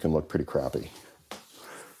 AAA games can look pretty crappy.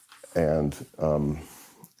 And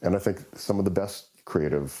I think some of the best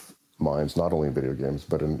creative minds, not only in video games,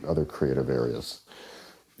 but in other creative areas,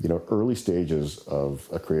 early stages of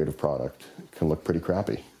a creative product can look pretty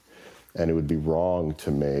crappy. And it would be wrong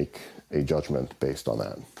to make a judgment based on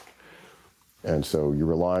that. And so you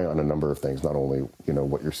rely on a number of things, not only,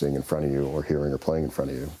 what you're seeing in front of you or hearing or playing in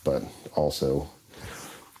front of you, but also,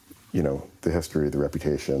 the history, the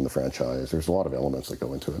reputation, the franchise. There's a lot of elements that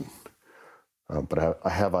go into it. But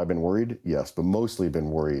have I been worried? Yes, but mostly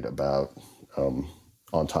been worried about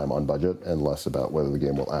on time, on budget, and less about whether the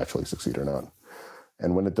game will actually succeed or not.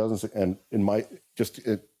 And when it doesn't, and in my,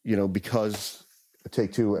 because at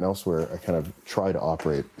Take-Two and elsewhere, I kind of try to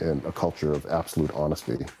operate in a culture of absolute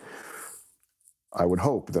honesty. I would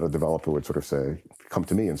hope that a developer would sort of come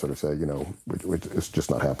to me and sort of say, it's just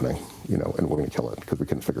not happening, and we're going to kill it because we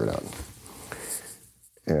couldn't figure it out.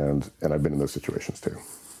 And I've been in those situations too.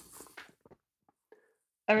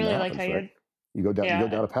 I really like how right? You go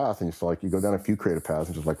down a path, and you feel like you go down a few creative paths,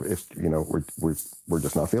 and just like we're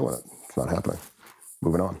just not feeling it. It's not happening.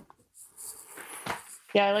 Moving on.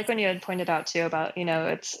 Yeah, I like when you had pointed out too about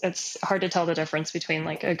it's hard to tell the difference between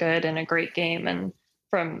like a good and a great game, and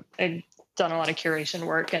I've done a lot of curation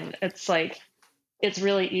work, and it's like it's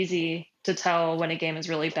really easy to tell when a game is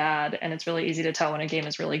really bad, and it's really easy to tell when a game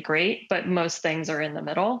is really great, but most things are in the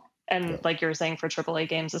middle. And like you were saying, for AAA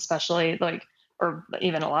games especially, like, or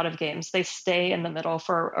even a lot of games, they stay in the middle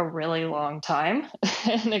for a really long time.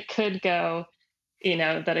 And it could go,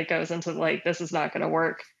 that it goes into like, this is not going to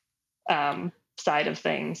work side of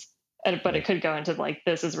things. But it could go into like,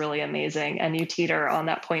 this is really amazing. And you teeter on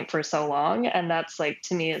that point for so long. And that's like,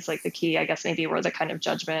 to me, it's like the key, I guess, maybe where the kind of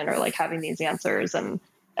judgment or like having these answers and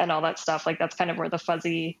all that stuff, like that's kind of where the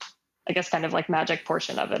fuzzy, I guess, kind of like magic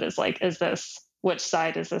portion of it is like, which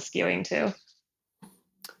side is this skewing to?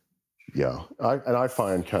 Yeah, I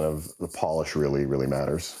find kind of the polish really, really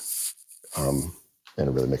matters, and it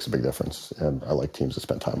really makes a big difference. And I like teams that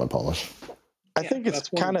spend time on polish. I think it's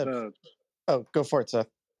kind of. Oh, go for it, Seth.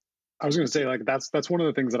 I was going to say, like, that's one of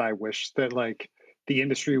the things that I wish that like the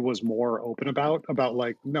industry was more open about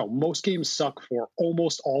like, no, most games suck for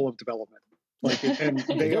almost all of development. Like, and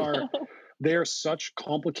they are such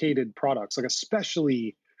complicated products, like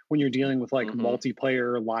especially when you're dealing with like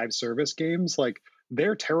multiplayer live service games, like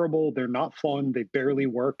they're terrible. They're not fun. They barely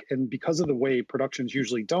work. And because of the way production's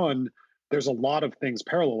usually done, there's a lot of things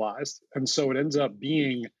parallelized. And so it ends up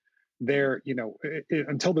being there,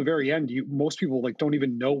 until the very end, most people like don't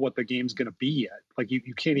even know what the game's going to be yet. Like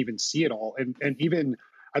you can't even see it all. And even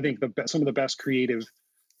I think some of the best creative,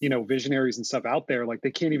 visionaries and stuff out there, like they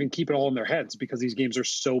can't even keep it all in their heads because these games are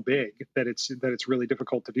so big that it's really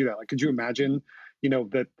difficult to do that. Like, could you imagine,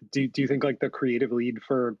 that do you think like the creative lead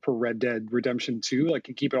for Red Dead Redemption 2, like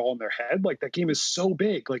can keep it all in their head? Like that game is so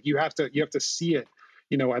big. Like you have to see it,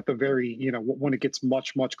 at the very, when it gets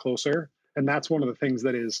much, much closer. And that's one of the things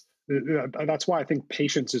that's why I think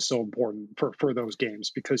patience is so important for those games,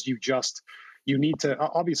 because you need to,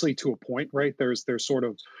 obviously to a point, right? There's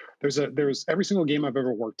every single game I've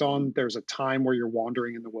ever worked on, there's a time where you're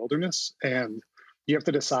wandering in the wilderness, and you have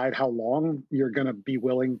to decide how long you're going to be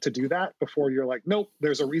willing to do that before you're like, nope,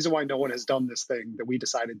 there's a reason why no one has done this thing that we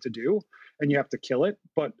decided to do, and you have to kill it.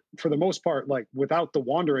 But for the most part, like without the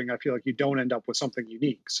wandering, I feel like you don't end up with something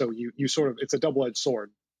unique. So you sort of, it's a double-edged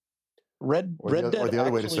sword. Red Dead, or the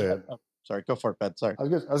other way to say it. Sorry, go for it, Ben. Sorry. I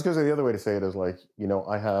was going to say the other way to say it is like,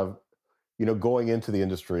 I have, going into the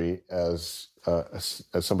industry as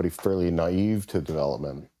somebody fairly naive to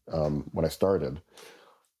development when I started,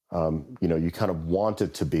 you kind of want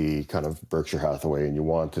it to be kind of Berkshire Hathaway, and you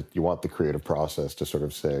want the creative process to sort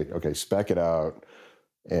of say, okay, spec it out,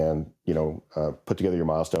 and put together your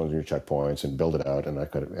milestones and your checkpoints and build it out,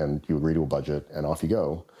 and you agree to a budget, and off you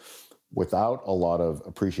go, without a lot of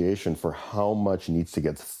appreciation for how much needs to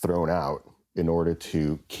get thrown out in order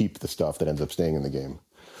to keep the stuff that ends up staying in the game.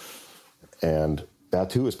 And that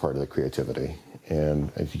too is part of the creativity. And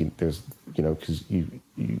there's, because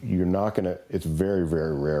you're not going to, it's very,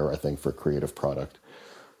 very rare, I think, for a creative product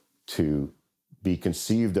to be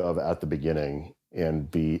conceived of at the beginning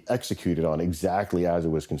and be executed on exactly as it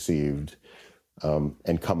was conceived,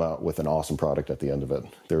 and come out with an awesome product at the end of it.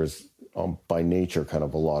 There is, by nature, kind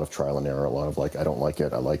of a lot of trial and error, a lot of like, I don't like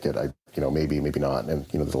it, I like it, maybe not. And,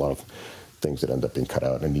 there's a lot of things that end up being cut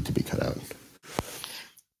out and need to be cut out.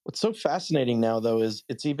 What's so fascinating now, though, is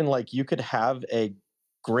it's even like you could have a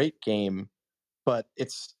great game, but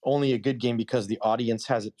it's only a good game because the audience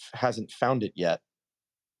hasn't found it yet.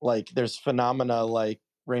 Like there's phenomena like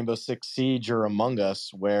Rainbow Six Siege or Among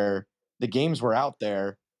Us, where the games were out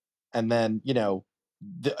there, and then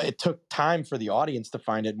it took time for the audience to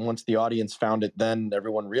find it, and once the audience found it, then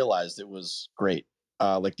everyone realized it was great.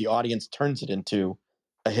 Like the audience turns it into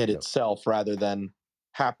a hit itself rather than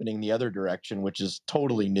happening the other direction, which is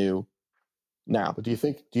totally new now. But do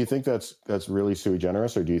you think that's really sui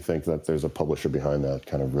generis, or do you think that there's a publisher behind that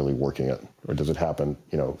kind of really working it, or does it happen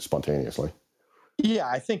spontaneously? Yeah,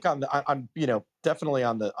 I think definitely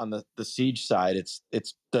on the Siege side, it's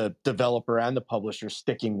the developer and the publisher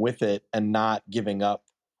sticking with it and not giving up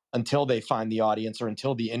until they find the audience or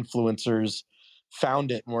until the influencers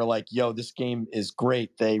found it and were like, "Yo, this game is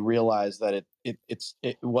great." They realized that it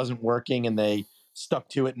wasn't working and they stuck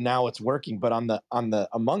to it, and now it's working. But on the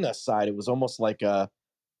Among Us side, it was almost like a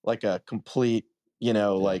complete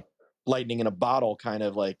like lightning in a bottle kind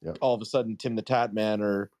of like all of a sudden Tim the Tat Man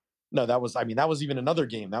or. No, that was even another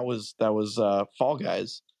game. That was Fall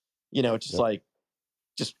Guys. It just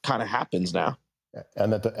just kind of happens now.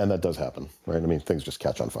 And that does happen, right? I mean, things just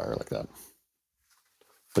catch on fire like that.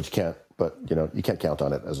 But you can't count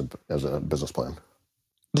on it as a business plan.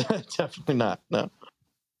 Definitely not. No.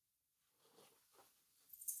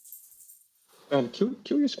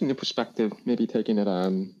 Curious from your perspective, maybe taking it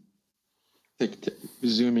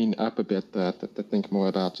zooming up a bit to think more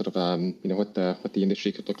about sort of what the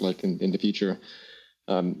industry could look like in the future.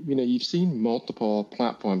 You've seen multiple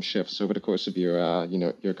platform shifts over the course of your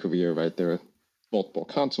your career, right? There are multiple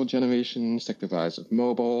console generations, like the rise of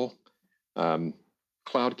mobile,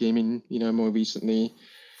 cloud gaming, more recently.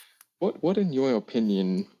 What in your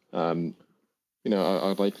opinion,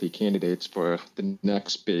 are likely candidates for the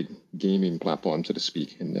next big gaming platform, so to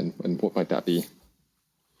speak, and what might that be?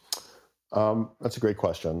 That's a great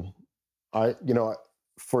question.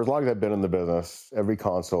 For as long as I've been in the business, every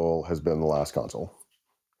console has been the last console,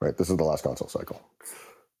 right? This is the last console cycle,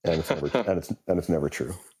 and it's never it's never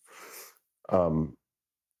true.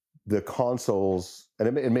 The consoles, and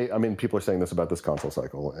it may, I mean, people are saying this about this console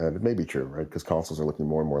cycle, and it may be true, right? Because consoles are looking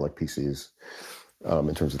more and more like PCs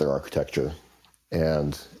in terms of their architecture,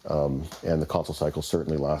 and the console cycles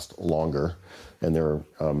certainly last longer, and there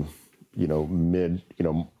are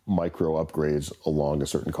micro upgrades along a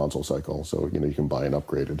certain console cycle. So, you can buy an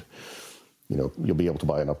upgraded, you'll be able to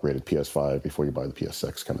buy an upgraded PS5 before you buy the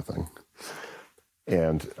PS6 kind of thing.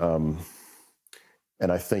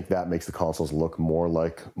 And I think that makes the consoles look more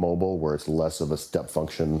like mobile, where it's less of a step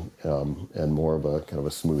function and more of a kind of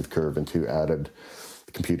a smooth curve into added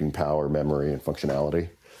computing power, memory, and functionality.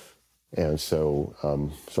 And so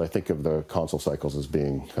I think of the console cycles as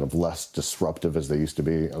being kind of less disruptive as they used to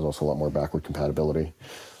be. There's also a lot more backward compatibility.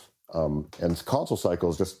 And console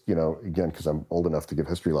cycles, just, again, because I'm old enough to give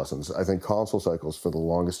history lessons, I think console cycles for the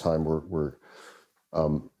longest time were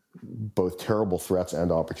both terrible threats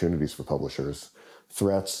and opportunities for publishers.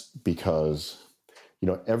 Threats because,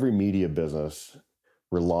 every media business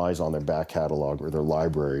relies on their back catalog or their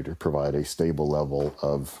library to provide a stable level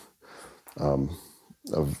of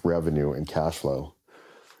revenue and cash flow.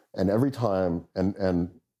 And every time, and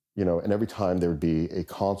every time there would be a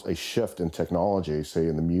shift in technology, say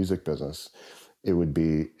in the music business, it would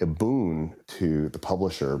be a boon to the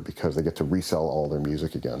publisher because they get to resell all their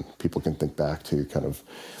music again. People can think back to kind of,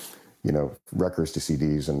 records to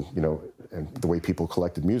CDs and the way people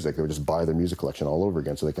collected music. They would just buy their music collection all over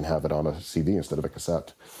again so they can have it on a CD instead of a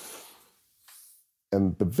cassette.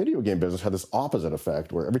 And the video game business had this opposite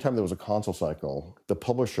effect where every time there was a console cycle, the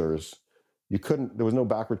publishers, there was no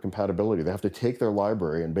backward compatibility. They have to take their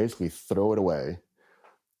library and basically throw it away.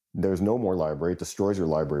 There's no more library. It destroys your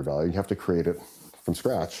library value. You have to create it from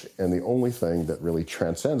scratch. And the only thing that really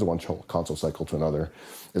transcends one console cycle to another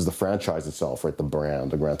is the franchise itself, right? The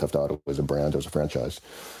brand. The Grand Theft Auto is a brand, it was a franchise.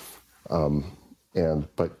 But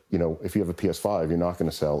if you have a PS5, you're not going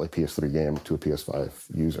to sell a PS3 game to a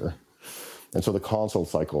PS5 user. And so the console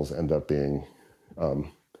cycles end up being,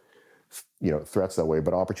 threats that way,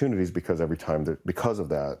 but opportunities because because of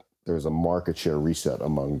that, there's a market share reset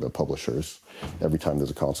among the publishers every time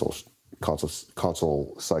there's a console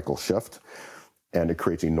cycle shift, and it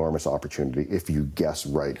creates enormous opportunity if you guess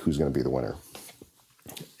right who's going to be the winner.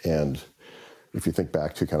 And if you think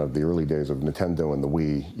back to kind of the early days of Nintendo and the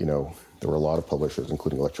Wii, there were a lot of publishers,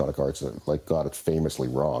 including Electronic Arts, that got it famously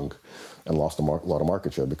wrong and lost a lot of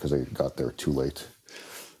market share because they got there too late.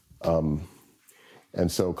 And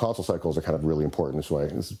so console cycles are kind of really important this way.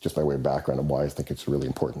 And this is just my way of background of why I think it's a really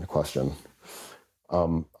important question.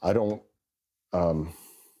 I don't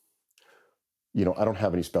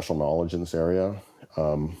have any special knowledge in this area.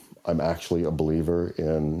 I'm actually a believer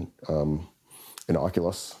in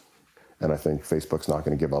Oculus, and I think Facebook's not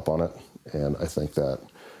going to give up on it. And I think that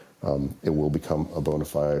It will become a bona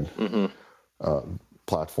fide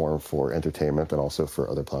platform for entertainment and also for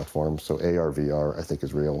other platforms. So AR, VR, I think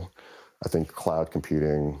is real. I think cloud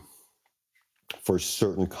computing for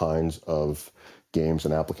certain kinds of games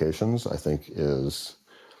and applications, I think is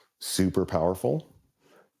super powerful.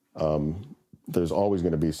 There's always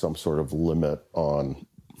going to be some sort of limit on,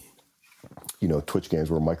 Twitch games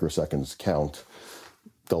where microseconds count.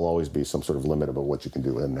 There'll always be some sort of limit about what you can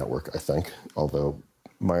do in a network, I think. Although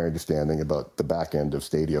my understanding about the back end of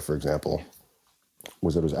Stadia, for example,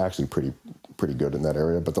 was that it was actually pretty good in that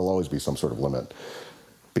area, but there'll always be some sort of limit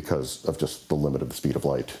because of just the limit of the speed of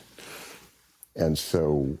light. And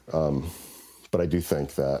so, but I do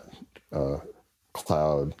think that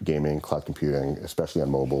cloud gaming, cloud computing, especially on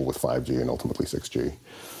mobile with 5G and ultimately 6G,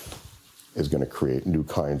 is going to create new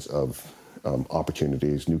kinds of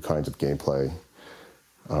opportunities, new kinds of gameplay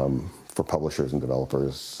for publishers and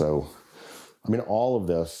developers. So, all of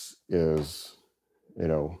this is,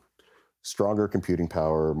 stronger computing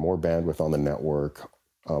power, more bandwidth on the network,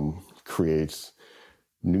 creates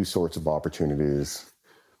new sorts of opportunities.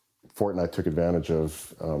 Fortnite took advantage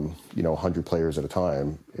of, 100 players at a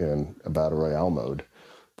time in a battle royale mode.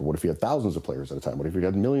 But what if you had thousands of players at a time? What if you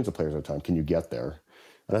had millions of players at a time? Can you get there?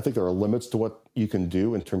 And I think there are limits to what you can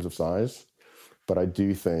do in terms of size. But I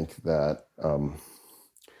do think that,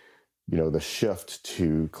 the shift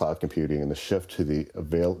to cloud computing and the shift to the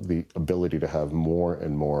ability to have more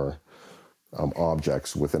and more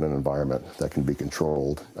objects within an environment that can be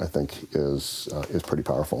controlled, I think is pretty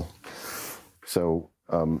powerful. So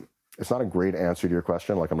it's not a great answer to your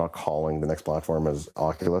question. Like, I'm not calling the next platform as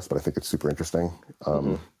Oculus, but I think it's super interesting.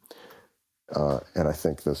 And I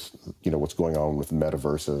think this, what's going on with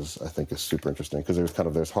metaverses, I think is super interesting because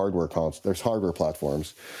there's hardware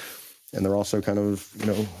platforms, and they're also kind of,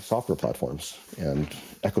 software platforms and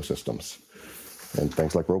ecosystems and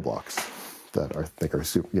things like Roblox that I think are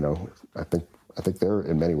super, I think they're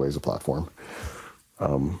in many ways a platform.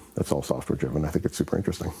 That's all software driven. I think it's super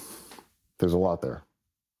interesting. There's a lot there.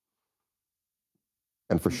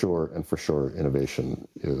 And for sure, innovation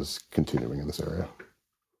is continuing in this area.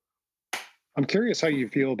 I'm curious how you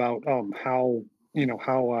feel about how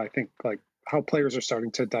I think like how players are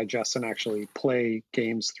starting to digest and actually play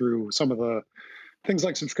games through some of the things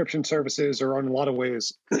like subscription services, or in a lot of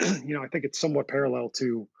ways, I think it's somewhat parallel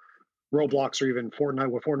to Roblox or even Fortnite,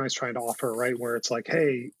 what Fortnite's trying to offer, right? Where it's like,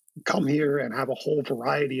 hey, come here and have a whole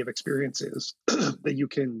variety of experiences that you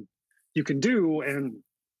can do, and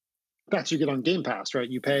that's you get on Game Pass, right?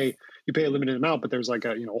 You pay a limited amount, but there's like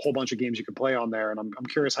a whole bunch of games you can play on there. And I'm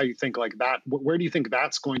curious how you think like that. Where do you think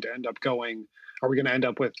that's going to end up going? Are we going to end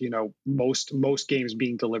up with most games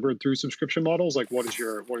being delivered through subscription models? Like, what are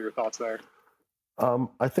your thoughts there?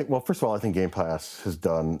 I think, well, first of all, I think Game Pass has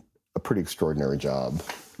done a pretty extraordinary job,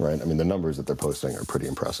 right? The numbers that they're posting are pretty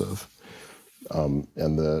impressive, and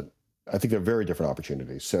I think they're very different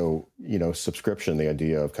opportunities. So, subscription, the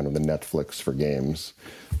idea of kind of the Netflix for games,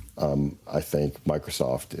 I think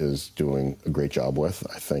Microsoft is doing a great job with.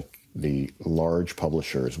 I think the large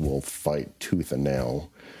publishers will fight tooth and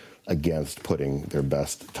nail against putting their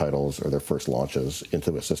best titles or their first launches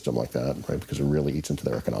into a system like that, right? Because it really eats into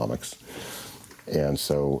their economics. And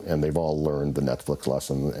they've all learned the Netflix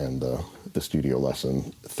lesson and the studio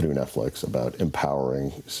lesson through Netflix about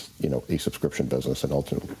empowering, a subscription business and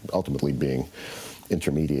ultimately being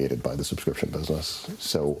intermediated by the subscription business.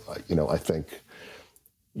 So, I think,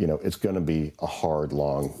 it's going to be a hard,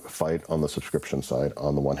 long fight on the subscription side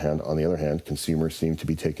on the one hand. On the other hand, consumers seem to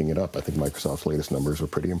be taking it up. I think Microsoft's latest numbers are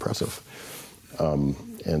pretty impressive.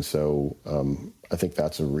 And so I think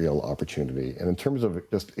that's a real opportunity. And in terms of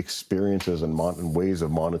just experiences and ways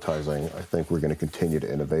of monetizing, I think we're going to continue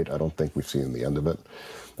to innovate. I don't think we've seen the end of it.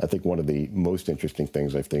 I think one of the most interesting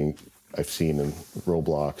things I've seen in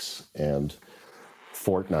Roblox and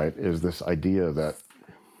Fortnite is this idea that,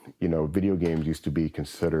 video games used to be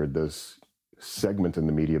considered this segment in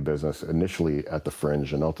the media business, initially at the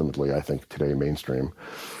fringe and ultimately, I think, today mainstream.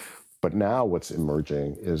 But now what's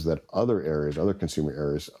emerging is that other consumer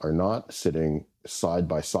areas are not sitting side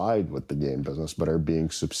by side with the game business, but are being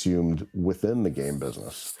subsumed within the game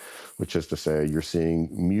business, which is to say you're seeing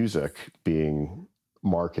music being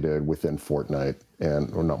marketed within Fortnite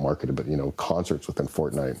or not marketed, but, concerts within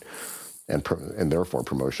Fortnite and therefore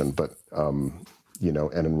promotion. But,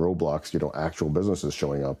 and in Roblox, actual businesses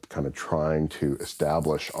showing up kind of trying to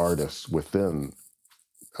establish artists within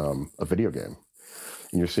a video game.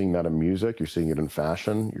 And you're seeing that in music, you're seeing it in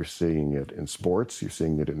fashion, you're seeing it in sports, you're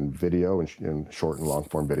seeing it in video, in short and long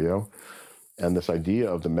form video. And this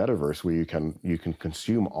idea of the metaverse where you can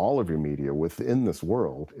consume all of your media within this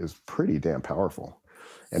world is pretty damn powerful.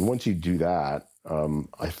 And once you do that,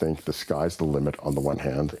 I think the sky's the limit on the one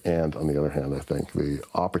hand, and on the other hand, I think the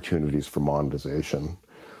opportunities for monetization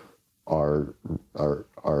are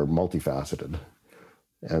multifaceted.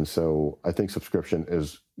 And so I think subscription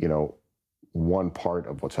is, one part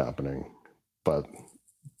of what's happening, but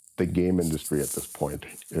the game industry at this point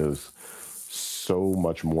is so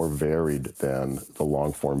much more varied than the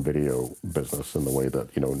long form video business in the way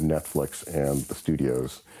that, Netflix and the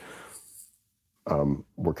studios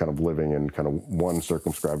were kind of living in kind of one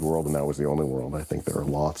circumscribed world, and that was the only world. I think there are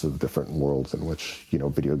lots of different worlds in which,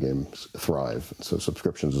 video games thrive. So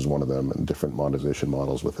subscriptions is one of them, and different monetization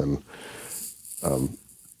models within,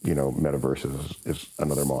 metaverse is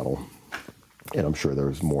another model. And I'm sure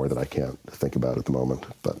there's more that I can't think about at the moment,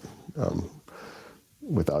 but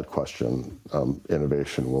without question,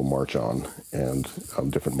 innovation will march on, and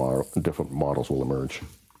different models will emerge.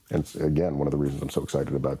 And it's, again, one of the reasons I'm so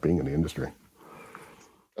excited about being in the industry.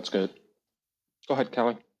 That's good. Go ahead,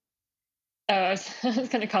 Kelly. I was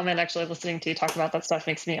going to comment, actually, listening to you talk about that stuff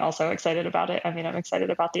makes me also excited about it. I mean, I'm excited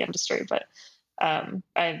about the industry, but I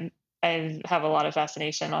have a lot of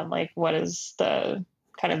fascination on like what is the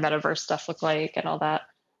kind of metaverse stuff look like and all that.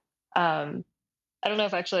 I don't know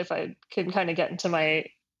if I can kind of get into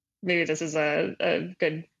maybe this is a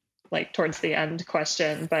good like towards the end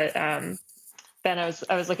question, but Ben, I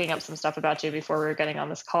was looking up some stuff about you before we were getting on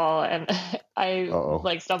this call, and I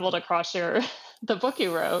like stumbled across the book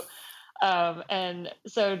you wrote. And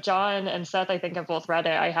so John and Seth, I think, have both read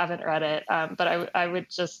it. I haven't read it, but I would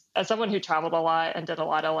just, as someone who traveled a lot and did a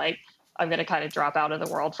lot of like, I'm going to kind of drop out of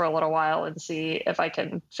the world for a little while and see if I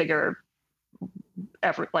can figure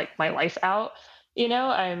my life out.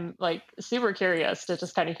 I'm like super curious to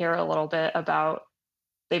just kind of hear a little bit about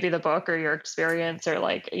maybe the book or your experience or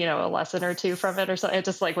like, a lesson or two from it or something. It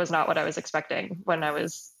just like was not what I was expecting when I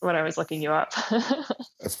was looking you up.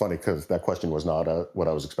 That's funny because that question was not what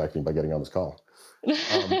I was expecting by getting on this call.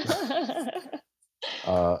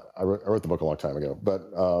 I wrote the book a long time ago, but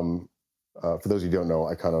for those of you who don't know,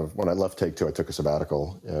 when I left Take-Two, I took a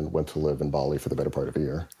sabbatical and went to live in Bali for the better part of a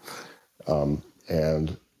year.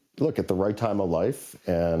 And look, at the right time of life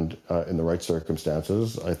and in the right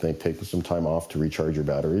circumstances, I think taking some time off to recharge your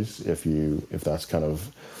batteries, if that's kind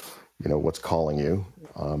of, what's calling you,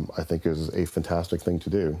 I think is a fantastic thing to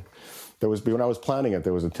do. When I was planning it,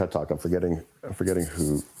 there was a TED Talk. I'm forgetting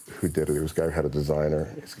who did it. There was a guy who had a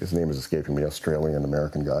designer. His name is escaping me. Austrian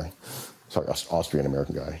American guy.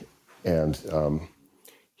 And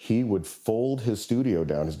he would fold his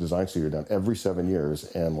design studio down every 7 years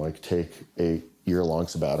and like take a year-long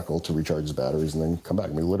sabbatical to recharge his batteries and then come back.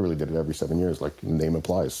 I mean, literally did it every 7 years, like the name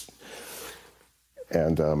implies.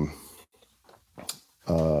 And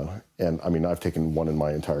I mean, I've taken one in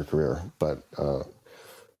my entire career, but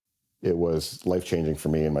it was life-changing for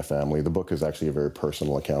me and my family. The book is actually a very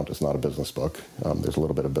personal account. It's not a business book. There's a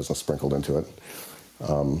little bit of business sprinkled into it.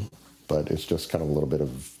 But it's just kind of a little bit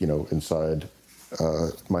of, inside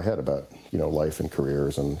my head about, life and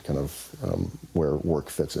careers and kind of where work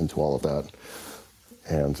fits into all of that.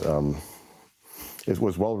 And it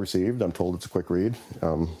was well received. I'm told it's a quick read.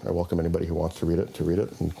 I welcome anybody who wants to read it.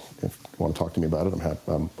 And if you want to talk to me about it,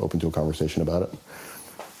 I'm open to a conversation about it.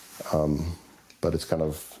 But it's kind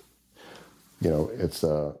of,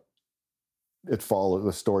 the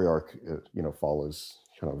story arc, follows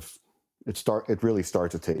kind of, it really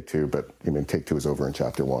starts at Take-Two, but Take-Two is over in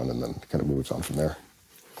chapter 1 and then kind of moves on from there.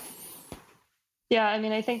 Yeah, I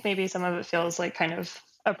mean, I think maybe some of it feels like kind of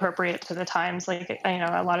appropriate to the times. Like,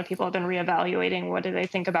 a lot of people have been reevaluating what do they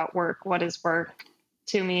think about work? What is work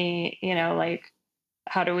to me? Like,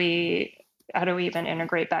 how do we even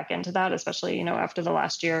integrate back into that, especially, after the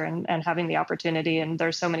last year and having the opportunity. And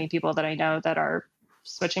there's so many people that I know that are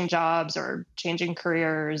switching jobs or changing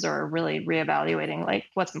careers or really reevaluating like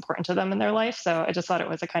what's important to them in their life. So I just thought it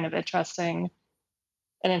was a kind of interesting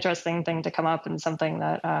thing to come up, and something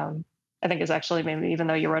that I think is actually, maybe even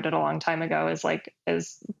though you wrote it a long time ago,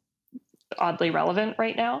 is oddly relevant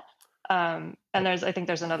right now. And I think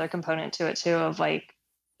there's another component to it too, of like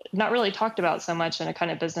not really talked about so much in a kind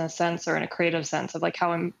of business sense or in a creative sense, of like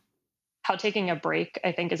how taking a break,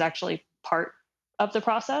 I think, is actually part of the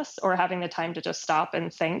process, or having the time to just stop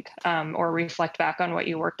and think, or reflect back on what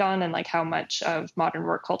you worked on, and like how much of modern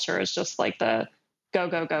work culture is just like the go,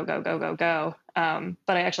 go, go, go, go, go, go.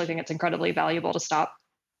 But I actually think it's incredibly valuable to stop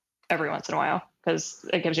every once in a while, because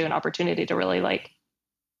it gives you an opportunity to really like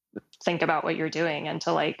think about what you're doing and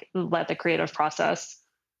to like let the creative process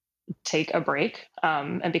take a break,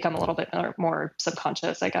 and become a little bit more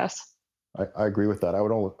subconscious, I guess. I agree with that. I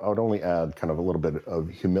would only add kind of a little bit of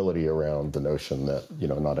humility around the notion that,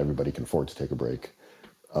 not everybody can afford to take a break.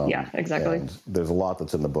 Yeah, exactly. And there's a lot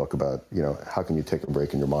that's in the book about, how can you take a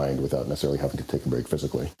break in your mind without necessarily having to take a break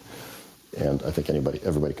physically. And I think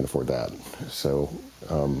everybody can afford that. So,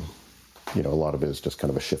 a lot of it is just kind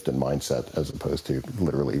of a shift in mindset as opposed to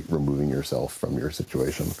literally removing yourself from your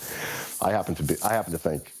situation. I happen to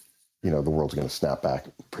think, the world's going to snap back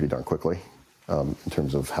pretty darn quickly in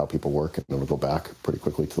terms of how people work, and it'll go back pretty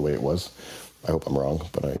quickly to the way it was. I hope I'm wrong,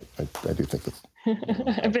 but I do think that.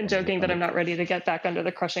 I've been joking that I'm not ready to get back under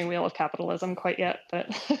the crushing wheel of capitalism quite yet, but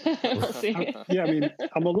we'll see. Yeah, I mean,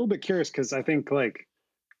 I'm a little bit curious because I think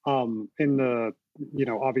in the,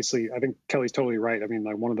 obviously I think Kelly's totally right. I mean,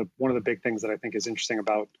 like one of the big things that I think is interesting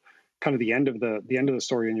about kind of the end of the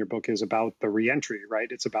story in your book is about the reentry, right?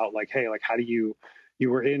 It's about like, hey, like how do you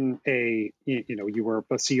were in you were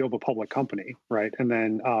a CEO of a public company, right? And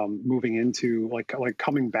then moving into like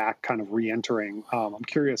coming back, kind of re-entering. I'm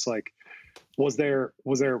curious, like, was there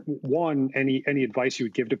one, any advice you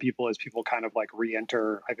would give to people as people kind of like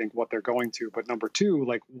re-enter, I think, what they're going to, but number two,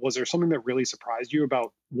 like, was there something that really surprised you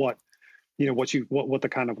about what the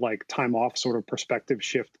kind of like time off sort of perspective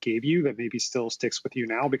shift gave you that maybe still sticks with you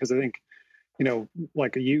now? Because I think,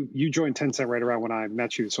 like you joined Tencent right around when I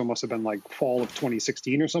met you, so it must have been like fall of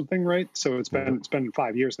 2016 or something, right? So it's been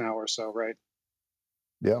 5 years now or so, right?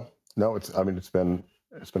 Yeah. No, it's been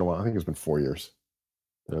a while. I think it's been 4 years.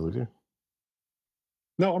 Did I lose you?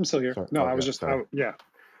 No, I'm still here. Sorry. No, I was just yeah.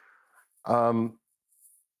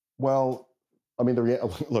 Well, I mean,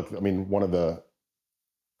 look. I mean, one of the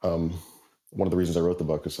reasons I wrote the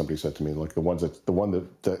book is somebody said to me, like, those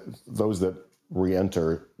that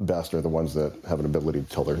re-enter best are the ones that have an ability to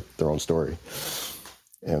tell their own story.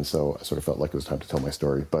 And so I sort of felt like it was time to tell my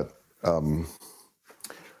story. But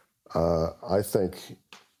I think,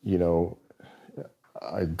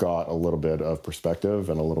 I got a little bit of perspective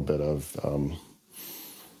and a little bit of,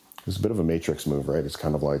 it was a bit of a matrix move, right? It's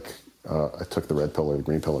kind of like I took the red pill or the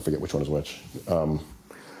green pill, I forget which one is which.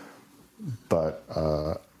 But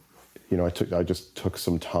I just took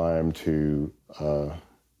some time to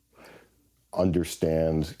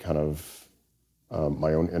understand kind of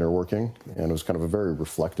my own inner working, and it was kind of a very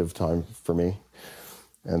reflective time for me.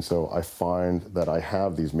 And so I find that I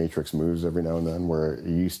have these matrix moves every now and then, where it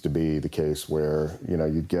used to be the case where,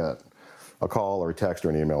 you'd get a call or a text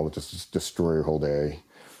or an email that just destroy your whole day.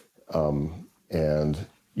 And,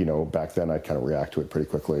 back then I'd kind of react to it pretty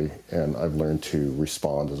quickly, and I've learned to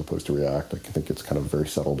respond as opposed to react. I think it's kind of a very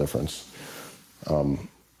subtle difference.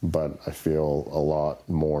 But I feel a lot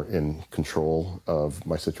more in control of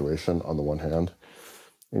my situation on the one hand.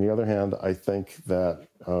 On the other hand, I think that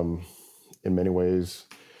in many ways,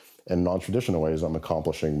 and non-traditional ways, I'm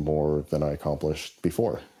accomplishing more than I accomplished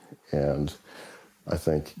before. And I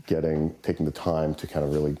think taking the time to kind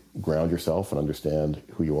of really ground yourself and understand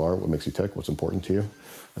who you are, what makes you tick, what's important to you,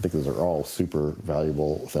 I think those are all super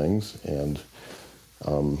valuable things. And,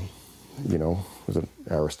 was it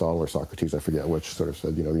Aristotle or Socrates, I forget which, sort of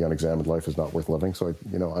said, the unexamined life is not worth living. So,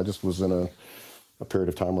 I just was in a period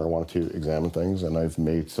of time where I wanted to examine things, and I've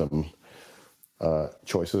made some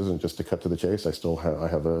choices. And just to cut to the chase, I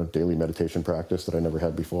have a daily meditation practice that I never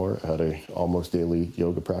had before. I had a almost daily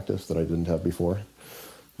yoga practice that I didn't have before.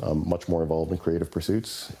 Much more involved in creative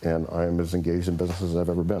pursuits, and I'm as engaged in business as I've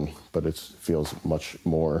ever been. But it feels much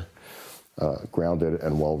more grounded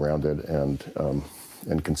and well-rounded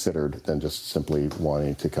and considered than just simply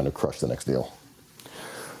wanting to kind of crush the next deal.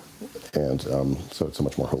 And so it's a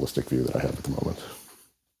much more holistic view that I have at the moment.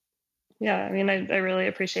 Yeah, I mean, I really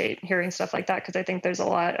appreciate hearing stuff like that, because I think there's a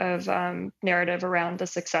lot of narrative around the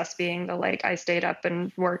success being the, like, I stayed up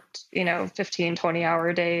and worked, 15,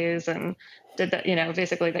 20-hour days and did that,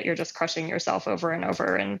 basically that you're just crushing yourself over and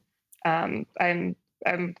over. And I'm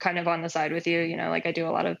kind of on the side with you, like I do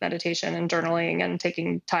a lot of meditation and journaling and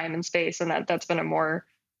taking time and space, and that's been a more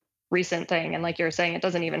recent thing. And like you're saying, it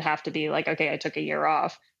doesn't even have to be like, okay, I took a year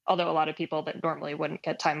off. Although a lot of people that normally wouldn't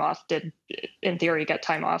get time off did, in theory, get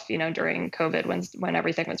time off, during COVID when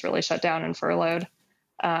everything was really shut down and furloughed.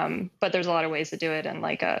 But there's a lot of ways to do it in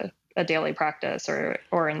like a daily practice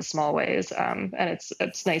or in small ways. And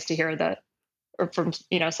it's nice to hear that, or from,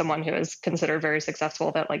 someone who is considered very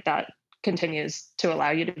successful, that like that continues to allow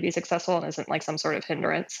you to be successful and isn't like some sort of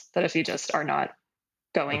hindrance, that if you just are not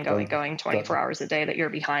going 24 hours a day, that you're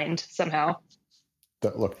behind somehow.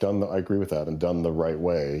 I agree with that, and done the right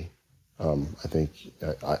way. I think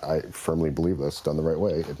I firmly believe this. Done the right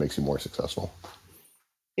way, it makes you more successful.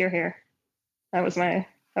 Here. That was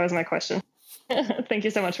my question. Thank you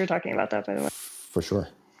so much for talking about that, by the way. For sure.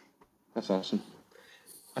 That's awesome.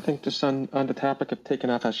 I think just on the topic of taking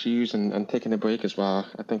off our shoes and taking a break as well,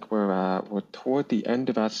 I think we're toward the end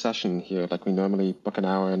of our session here. Like we normally book an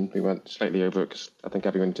hour, and we went slightly over because I think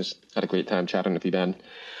everyone just had a great time chatting with you, Ben.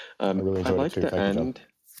 I really enjoyed it too. Thank you, John.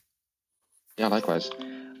 Yeah, likewise.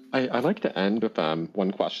 I like to end with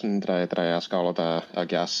one question that I ask all of our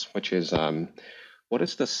guests, which is what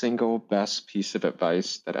is the single best piece of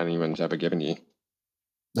advice that anyone's ever given you?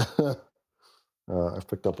 I've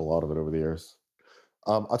picked up a lot of it over the years.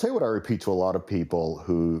 I'll tell you what I repeat to a lot of people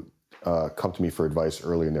who come to me for advice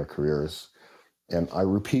early in their careers. And I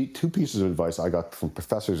repeat two pieces of advice I got from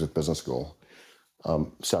professors at business school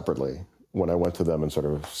separately when I went to them and sort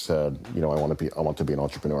of said, I want to be an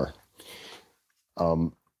entrepreneur.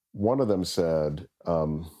 One of them said,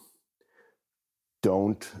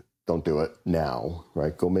 don't do it now,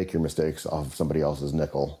 right? Go make your mistakes off of somebody else's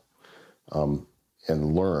nickel and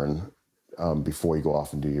learn before you go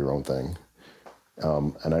off and do your own thing.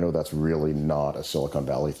 And I know that's really not a Silicon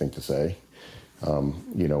Valley thing to say,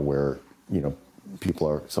 where, people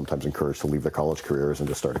are sometimes encouraged to leave their college careers and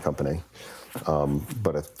just start a company.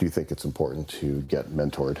 But I do think it's important to get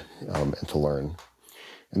mentored and to learn.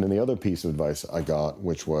 And then the other piece of advice I got,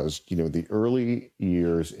 which was, the early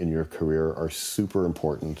years in your career are super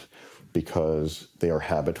important because they are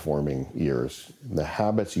habit-forming years. The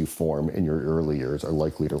habits you form in your early years are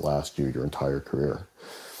likely to last you your entire career.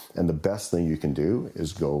 And the best thing you can do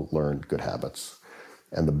is go learn good habits.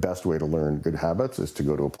 And the best way to learn good habits is to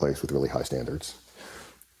go to a place with really high standards.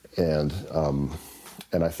 And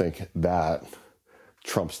I think that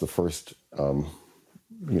trumps the first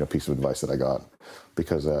piece of advice that I got,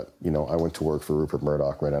 because I went to work for Rupert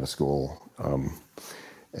Murdoch right out of school,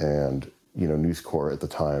 and News Corp at the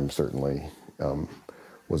time certainly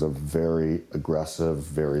was a very aggressive,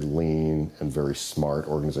 very lean, and very smart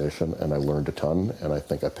organization, and I learned a ton, and I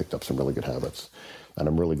think I picked up some really good habits. And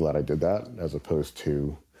I'm really glad I did that, as opposed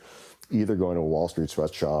to either going to a Wall Street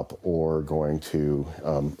sweatshop or going to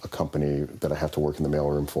a company that I have to work in the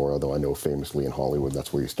mailroom for, although I know famously in Hollywood,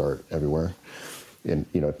 that's where you start everywhere. And,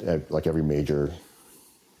 like every major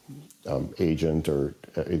agent or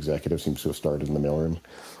executive seems to have started in the mailroom.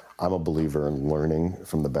 I'm a believer in learning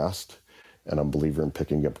from the best, and I'm a believer in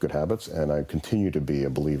picking up good habits, and I continue to be a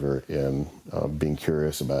believer in being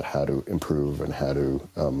curious about how to improve and how to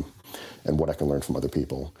and what I can learn from other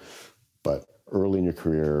people. But early in your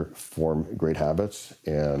career, form great habits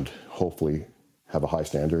and hopefully have a high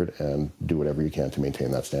standard and do whatever you can to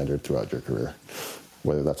maintain that standard throughout your career,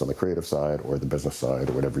 whether that's on the creative side or the business side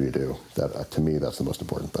or whatever you do. That to me, that's the most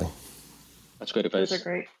important thing. That's great advice. Those are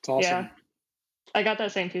great. It's awesome. Yeah. I got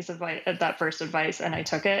that same piece of that first advice, and I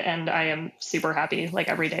took it, and I am super happy like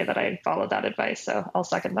every day that I followed that advice. So I'll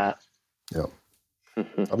second that. Yeah. I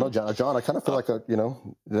don't know, John, I kind of feel like,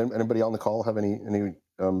 did anybody on the call have any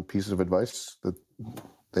pieces of advice that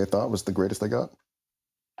they thought was the greatest they got?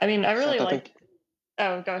 I mean, I really like.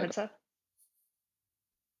 Oh, go ahead, Seth.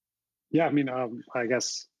 Yeah, I mean, I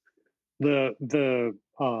guess the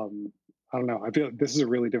I don't know. I feel this is a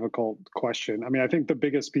really difficult question. I mean, I think the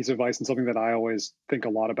biggest piece of advice and something that I always think a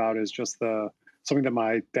lot about is just something that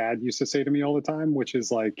my dad used to say to me all the time, which is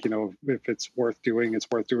like, if it's worth doing, it's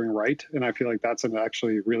worth doing right. And I feel like that's an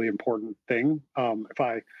actually really important thing.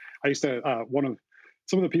 I used to,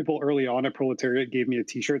 some of the people early on at Proletariat gave me a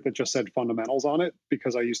t-shirt that just said fundamentals on it,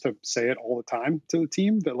 because I used to say it all the time to the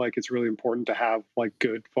team that like, it's really important to have like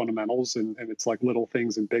good fundamentals, and it's like little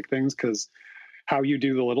things and big things, because how you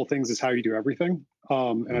do the little things is how you do everything.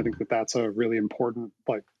 And I think that that's a really important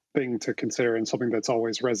like thing to consider, and something that's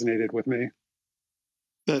always resonated with me.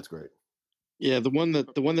 That's great. Yeah, the one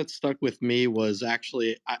that stuck with me was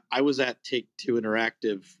actually I was at Take-Two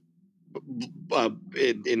Interactive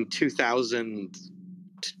in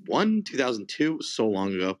 2001, 2002, so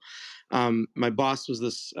long ago. My boss was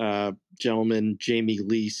this gentleman, Jamie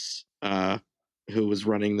Lease, who was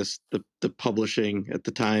running the publishing at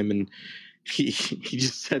the time, and he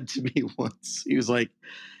just said to me once, he's like,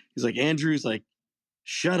 Andrew's like,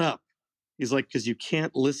 shut up. He's like, because you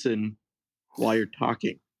can't listen while you're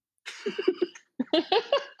talking.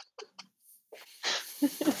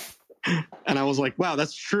 And I was like, wow,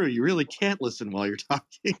 that's true. You really can't listen while you're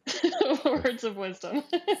talking. Words of wisdom.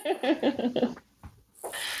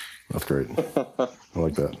 That's great. I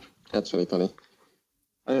like that. That's really funny.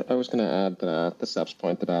 I was going to add to Seth's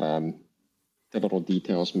point about the little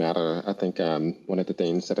details matter. I think one of the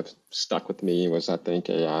things that have stuck with me was I think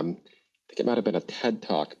it might have been a TED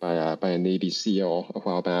talk by a Navy SEAL a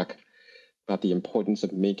while back about the importance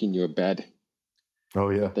of making your bed. Oh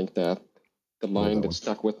yeah. I think that the line that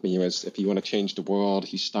stuck with me was, if you want to change the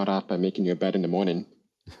world, you start off by making your bed in the morning.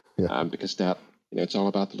 Yeah. Because that it's all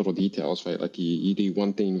about the little details, right? Like you do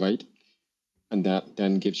one thing right, and that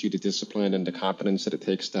then gives you the discipline and the confidence that it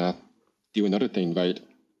takes to do another thing right,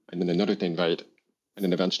 and then another thing right, and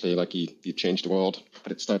then eventually, like you change the world.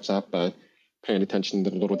 But it starts out by paying attention to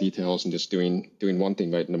the little details and just doing one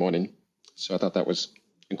thing right in the morning. So I thought that was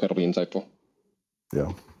incredibly insightful.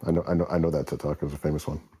 Yeah, I know that TED Talk is a famous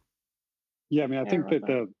one. Yeah, I mean, I think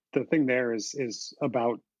that the thing there is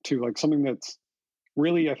about to like something that's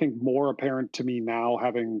really, I think, more apparent to me now,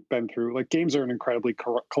 having been through, like, games are an incredibly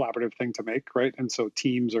collaborative thing to make, right? And so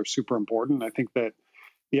teams are super important. I think that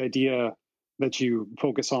the idea that you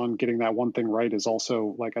focus on getting that one thing right is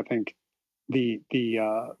also, like, I think the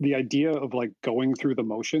idea of like going through the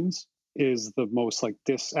motions is the most like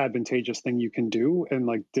disadvantageous thing you can do, and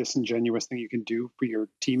like disingenuous thing you can do for your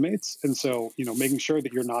teammates. And so, making sure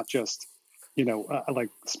that you're not just, like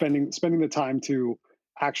spending the time to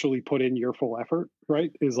actually put in your full effort,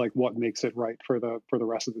 right, is like what makes it right for the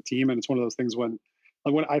rest of the team. And it's one of those things when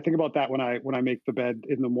I think about that, when I make the bed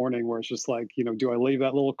in the morning, where it's just like, do I leave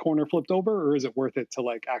that little corner flipped over, or is it worth it to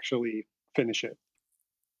like actually finish it?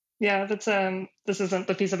 Yeah, that's this isn't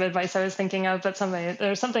the piece of advice I was thinking of, but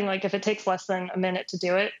there's something like, if it takes less than a minute to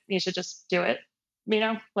do it, you should just do it,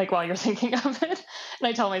 like while you're thinking of it. And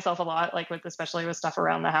I tell myself a lot, like especially with stuff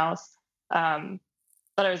around the house.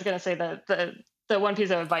 But I was going to say that the one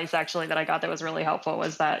piece of advice actually that I got that was really helpful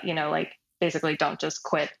was that, like, basically don't just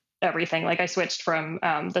quit everything. Like, I switched from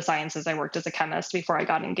the sciences. I worked as a chemist before I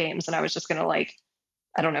got in games, and I was just going to, like,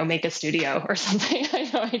 I don't know, make a studio or something. I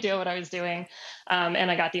had no idea what I was doing.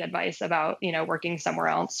 And I got the advice about, working somewhere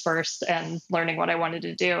else first and learning what I wanted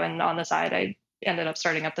to do. And on the side, I ended up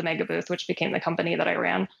starting up the Mega Booth, which became the company that I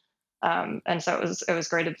ran. And so it was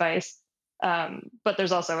great advice. But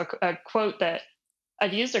there's also a quote that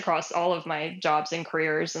I've used across all of my jobs and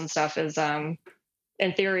careers and stuff is,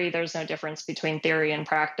 in theory, there's no difference between theory and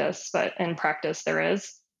practice, but in practice there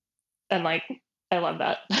is. And like, I love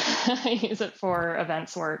that. I use it for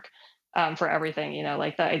events work, for everything,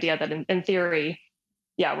 like the idea that in theory,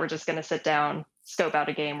 yeah, we're just going to sit down, scope out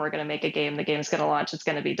a game. We're going to make a game. The game's going to launch. It's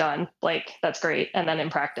going to be done. Like, that's great. And then in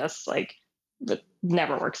practice, like, it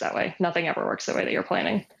never works that way. Nothing ever works the way that you're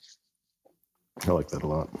planning. I like that a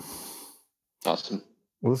lot. Awesome.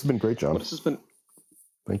 Well, this has been great, John. Well, this has been.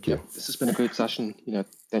 Thank you. Yeah, this has been a great session.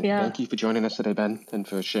 Thank you for joining us today, Ben, and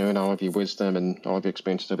for sharing all of your wisdom and all of your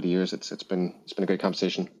experiences over the years. It's been a great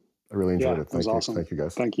conversation. I really enjoyed it. Thank you. Awesome. Thank you,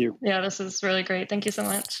 guys. Thank you. Yeah, this is really great. Thank you so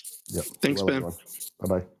much. Yep. Thanks, Ben.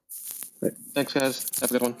 Bye bye. Thanks, guys.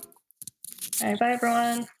 Have a good one. All right, bye,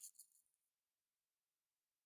 everyone.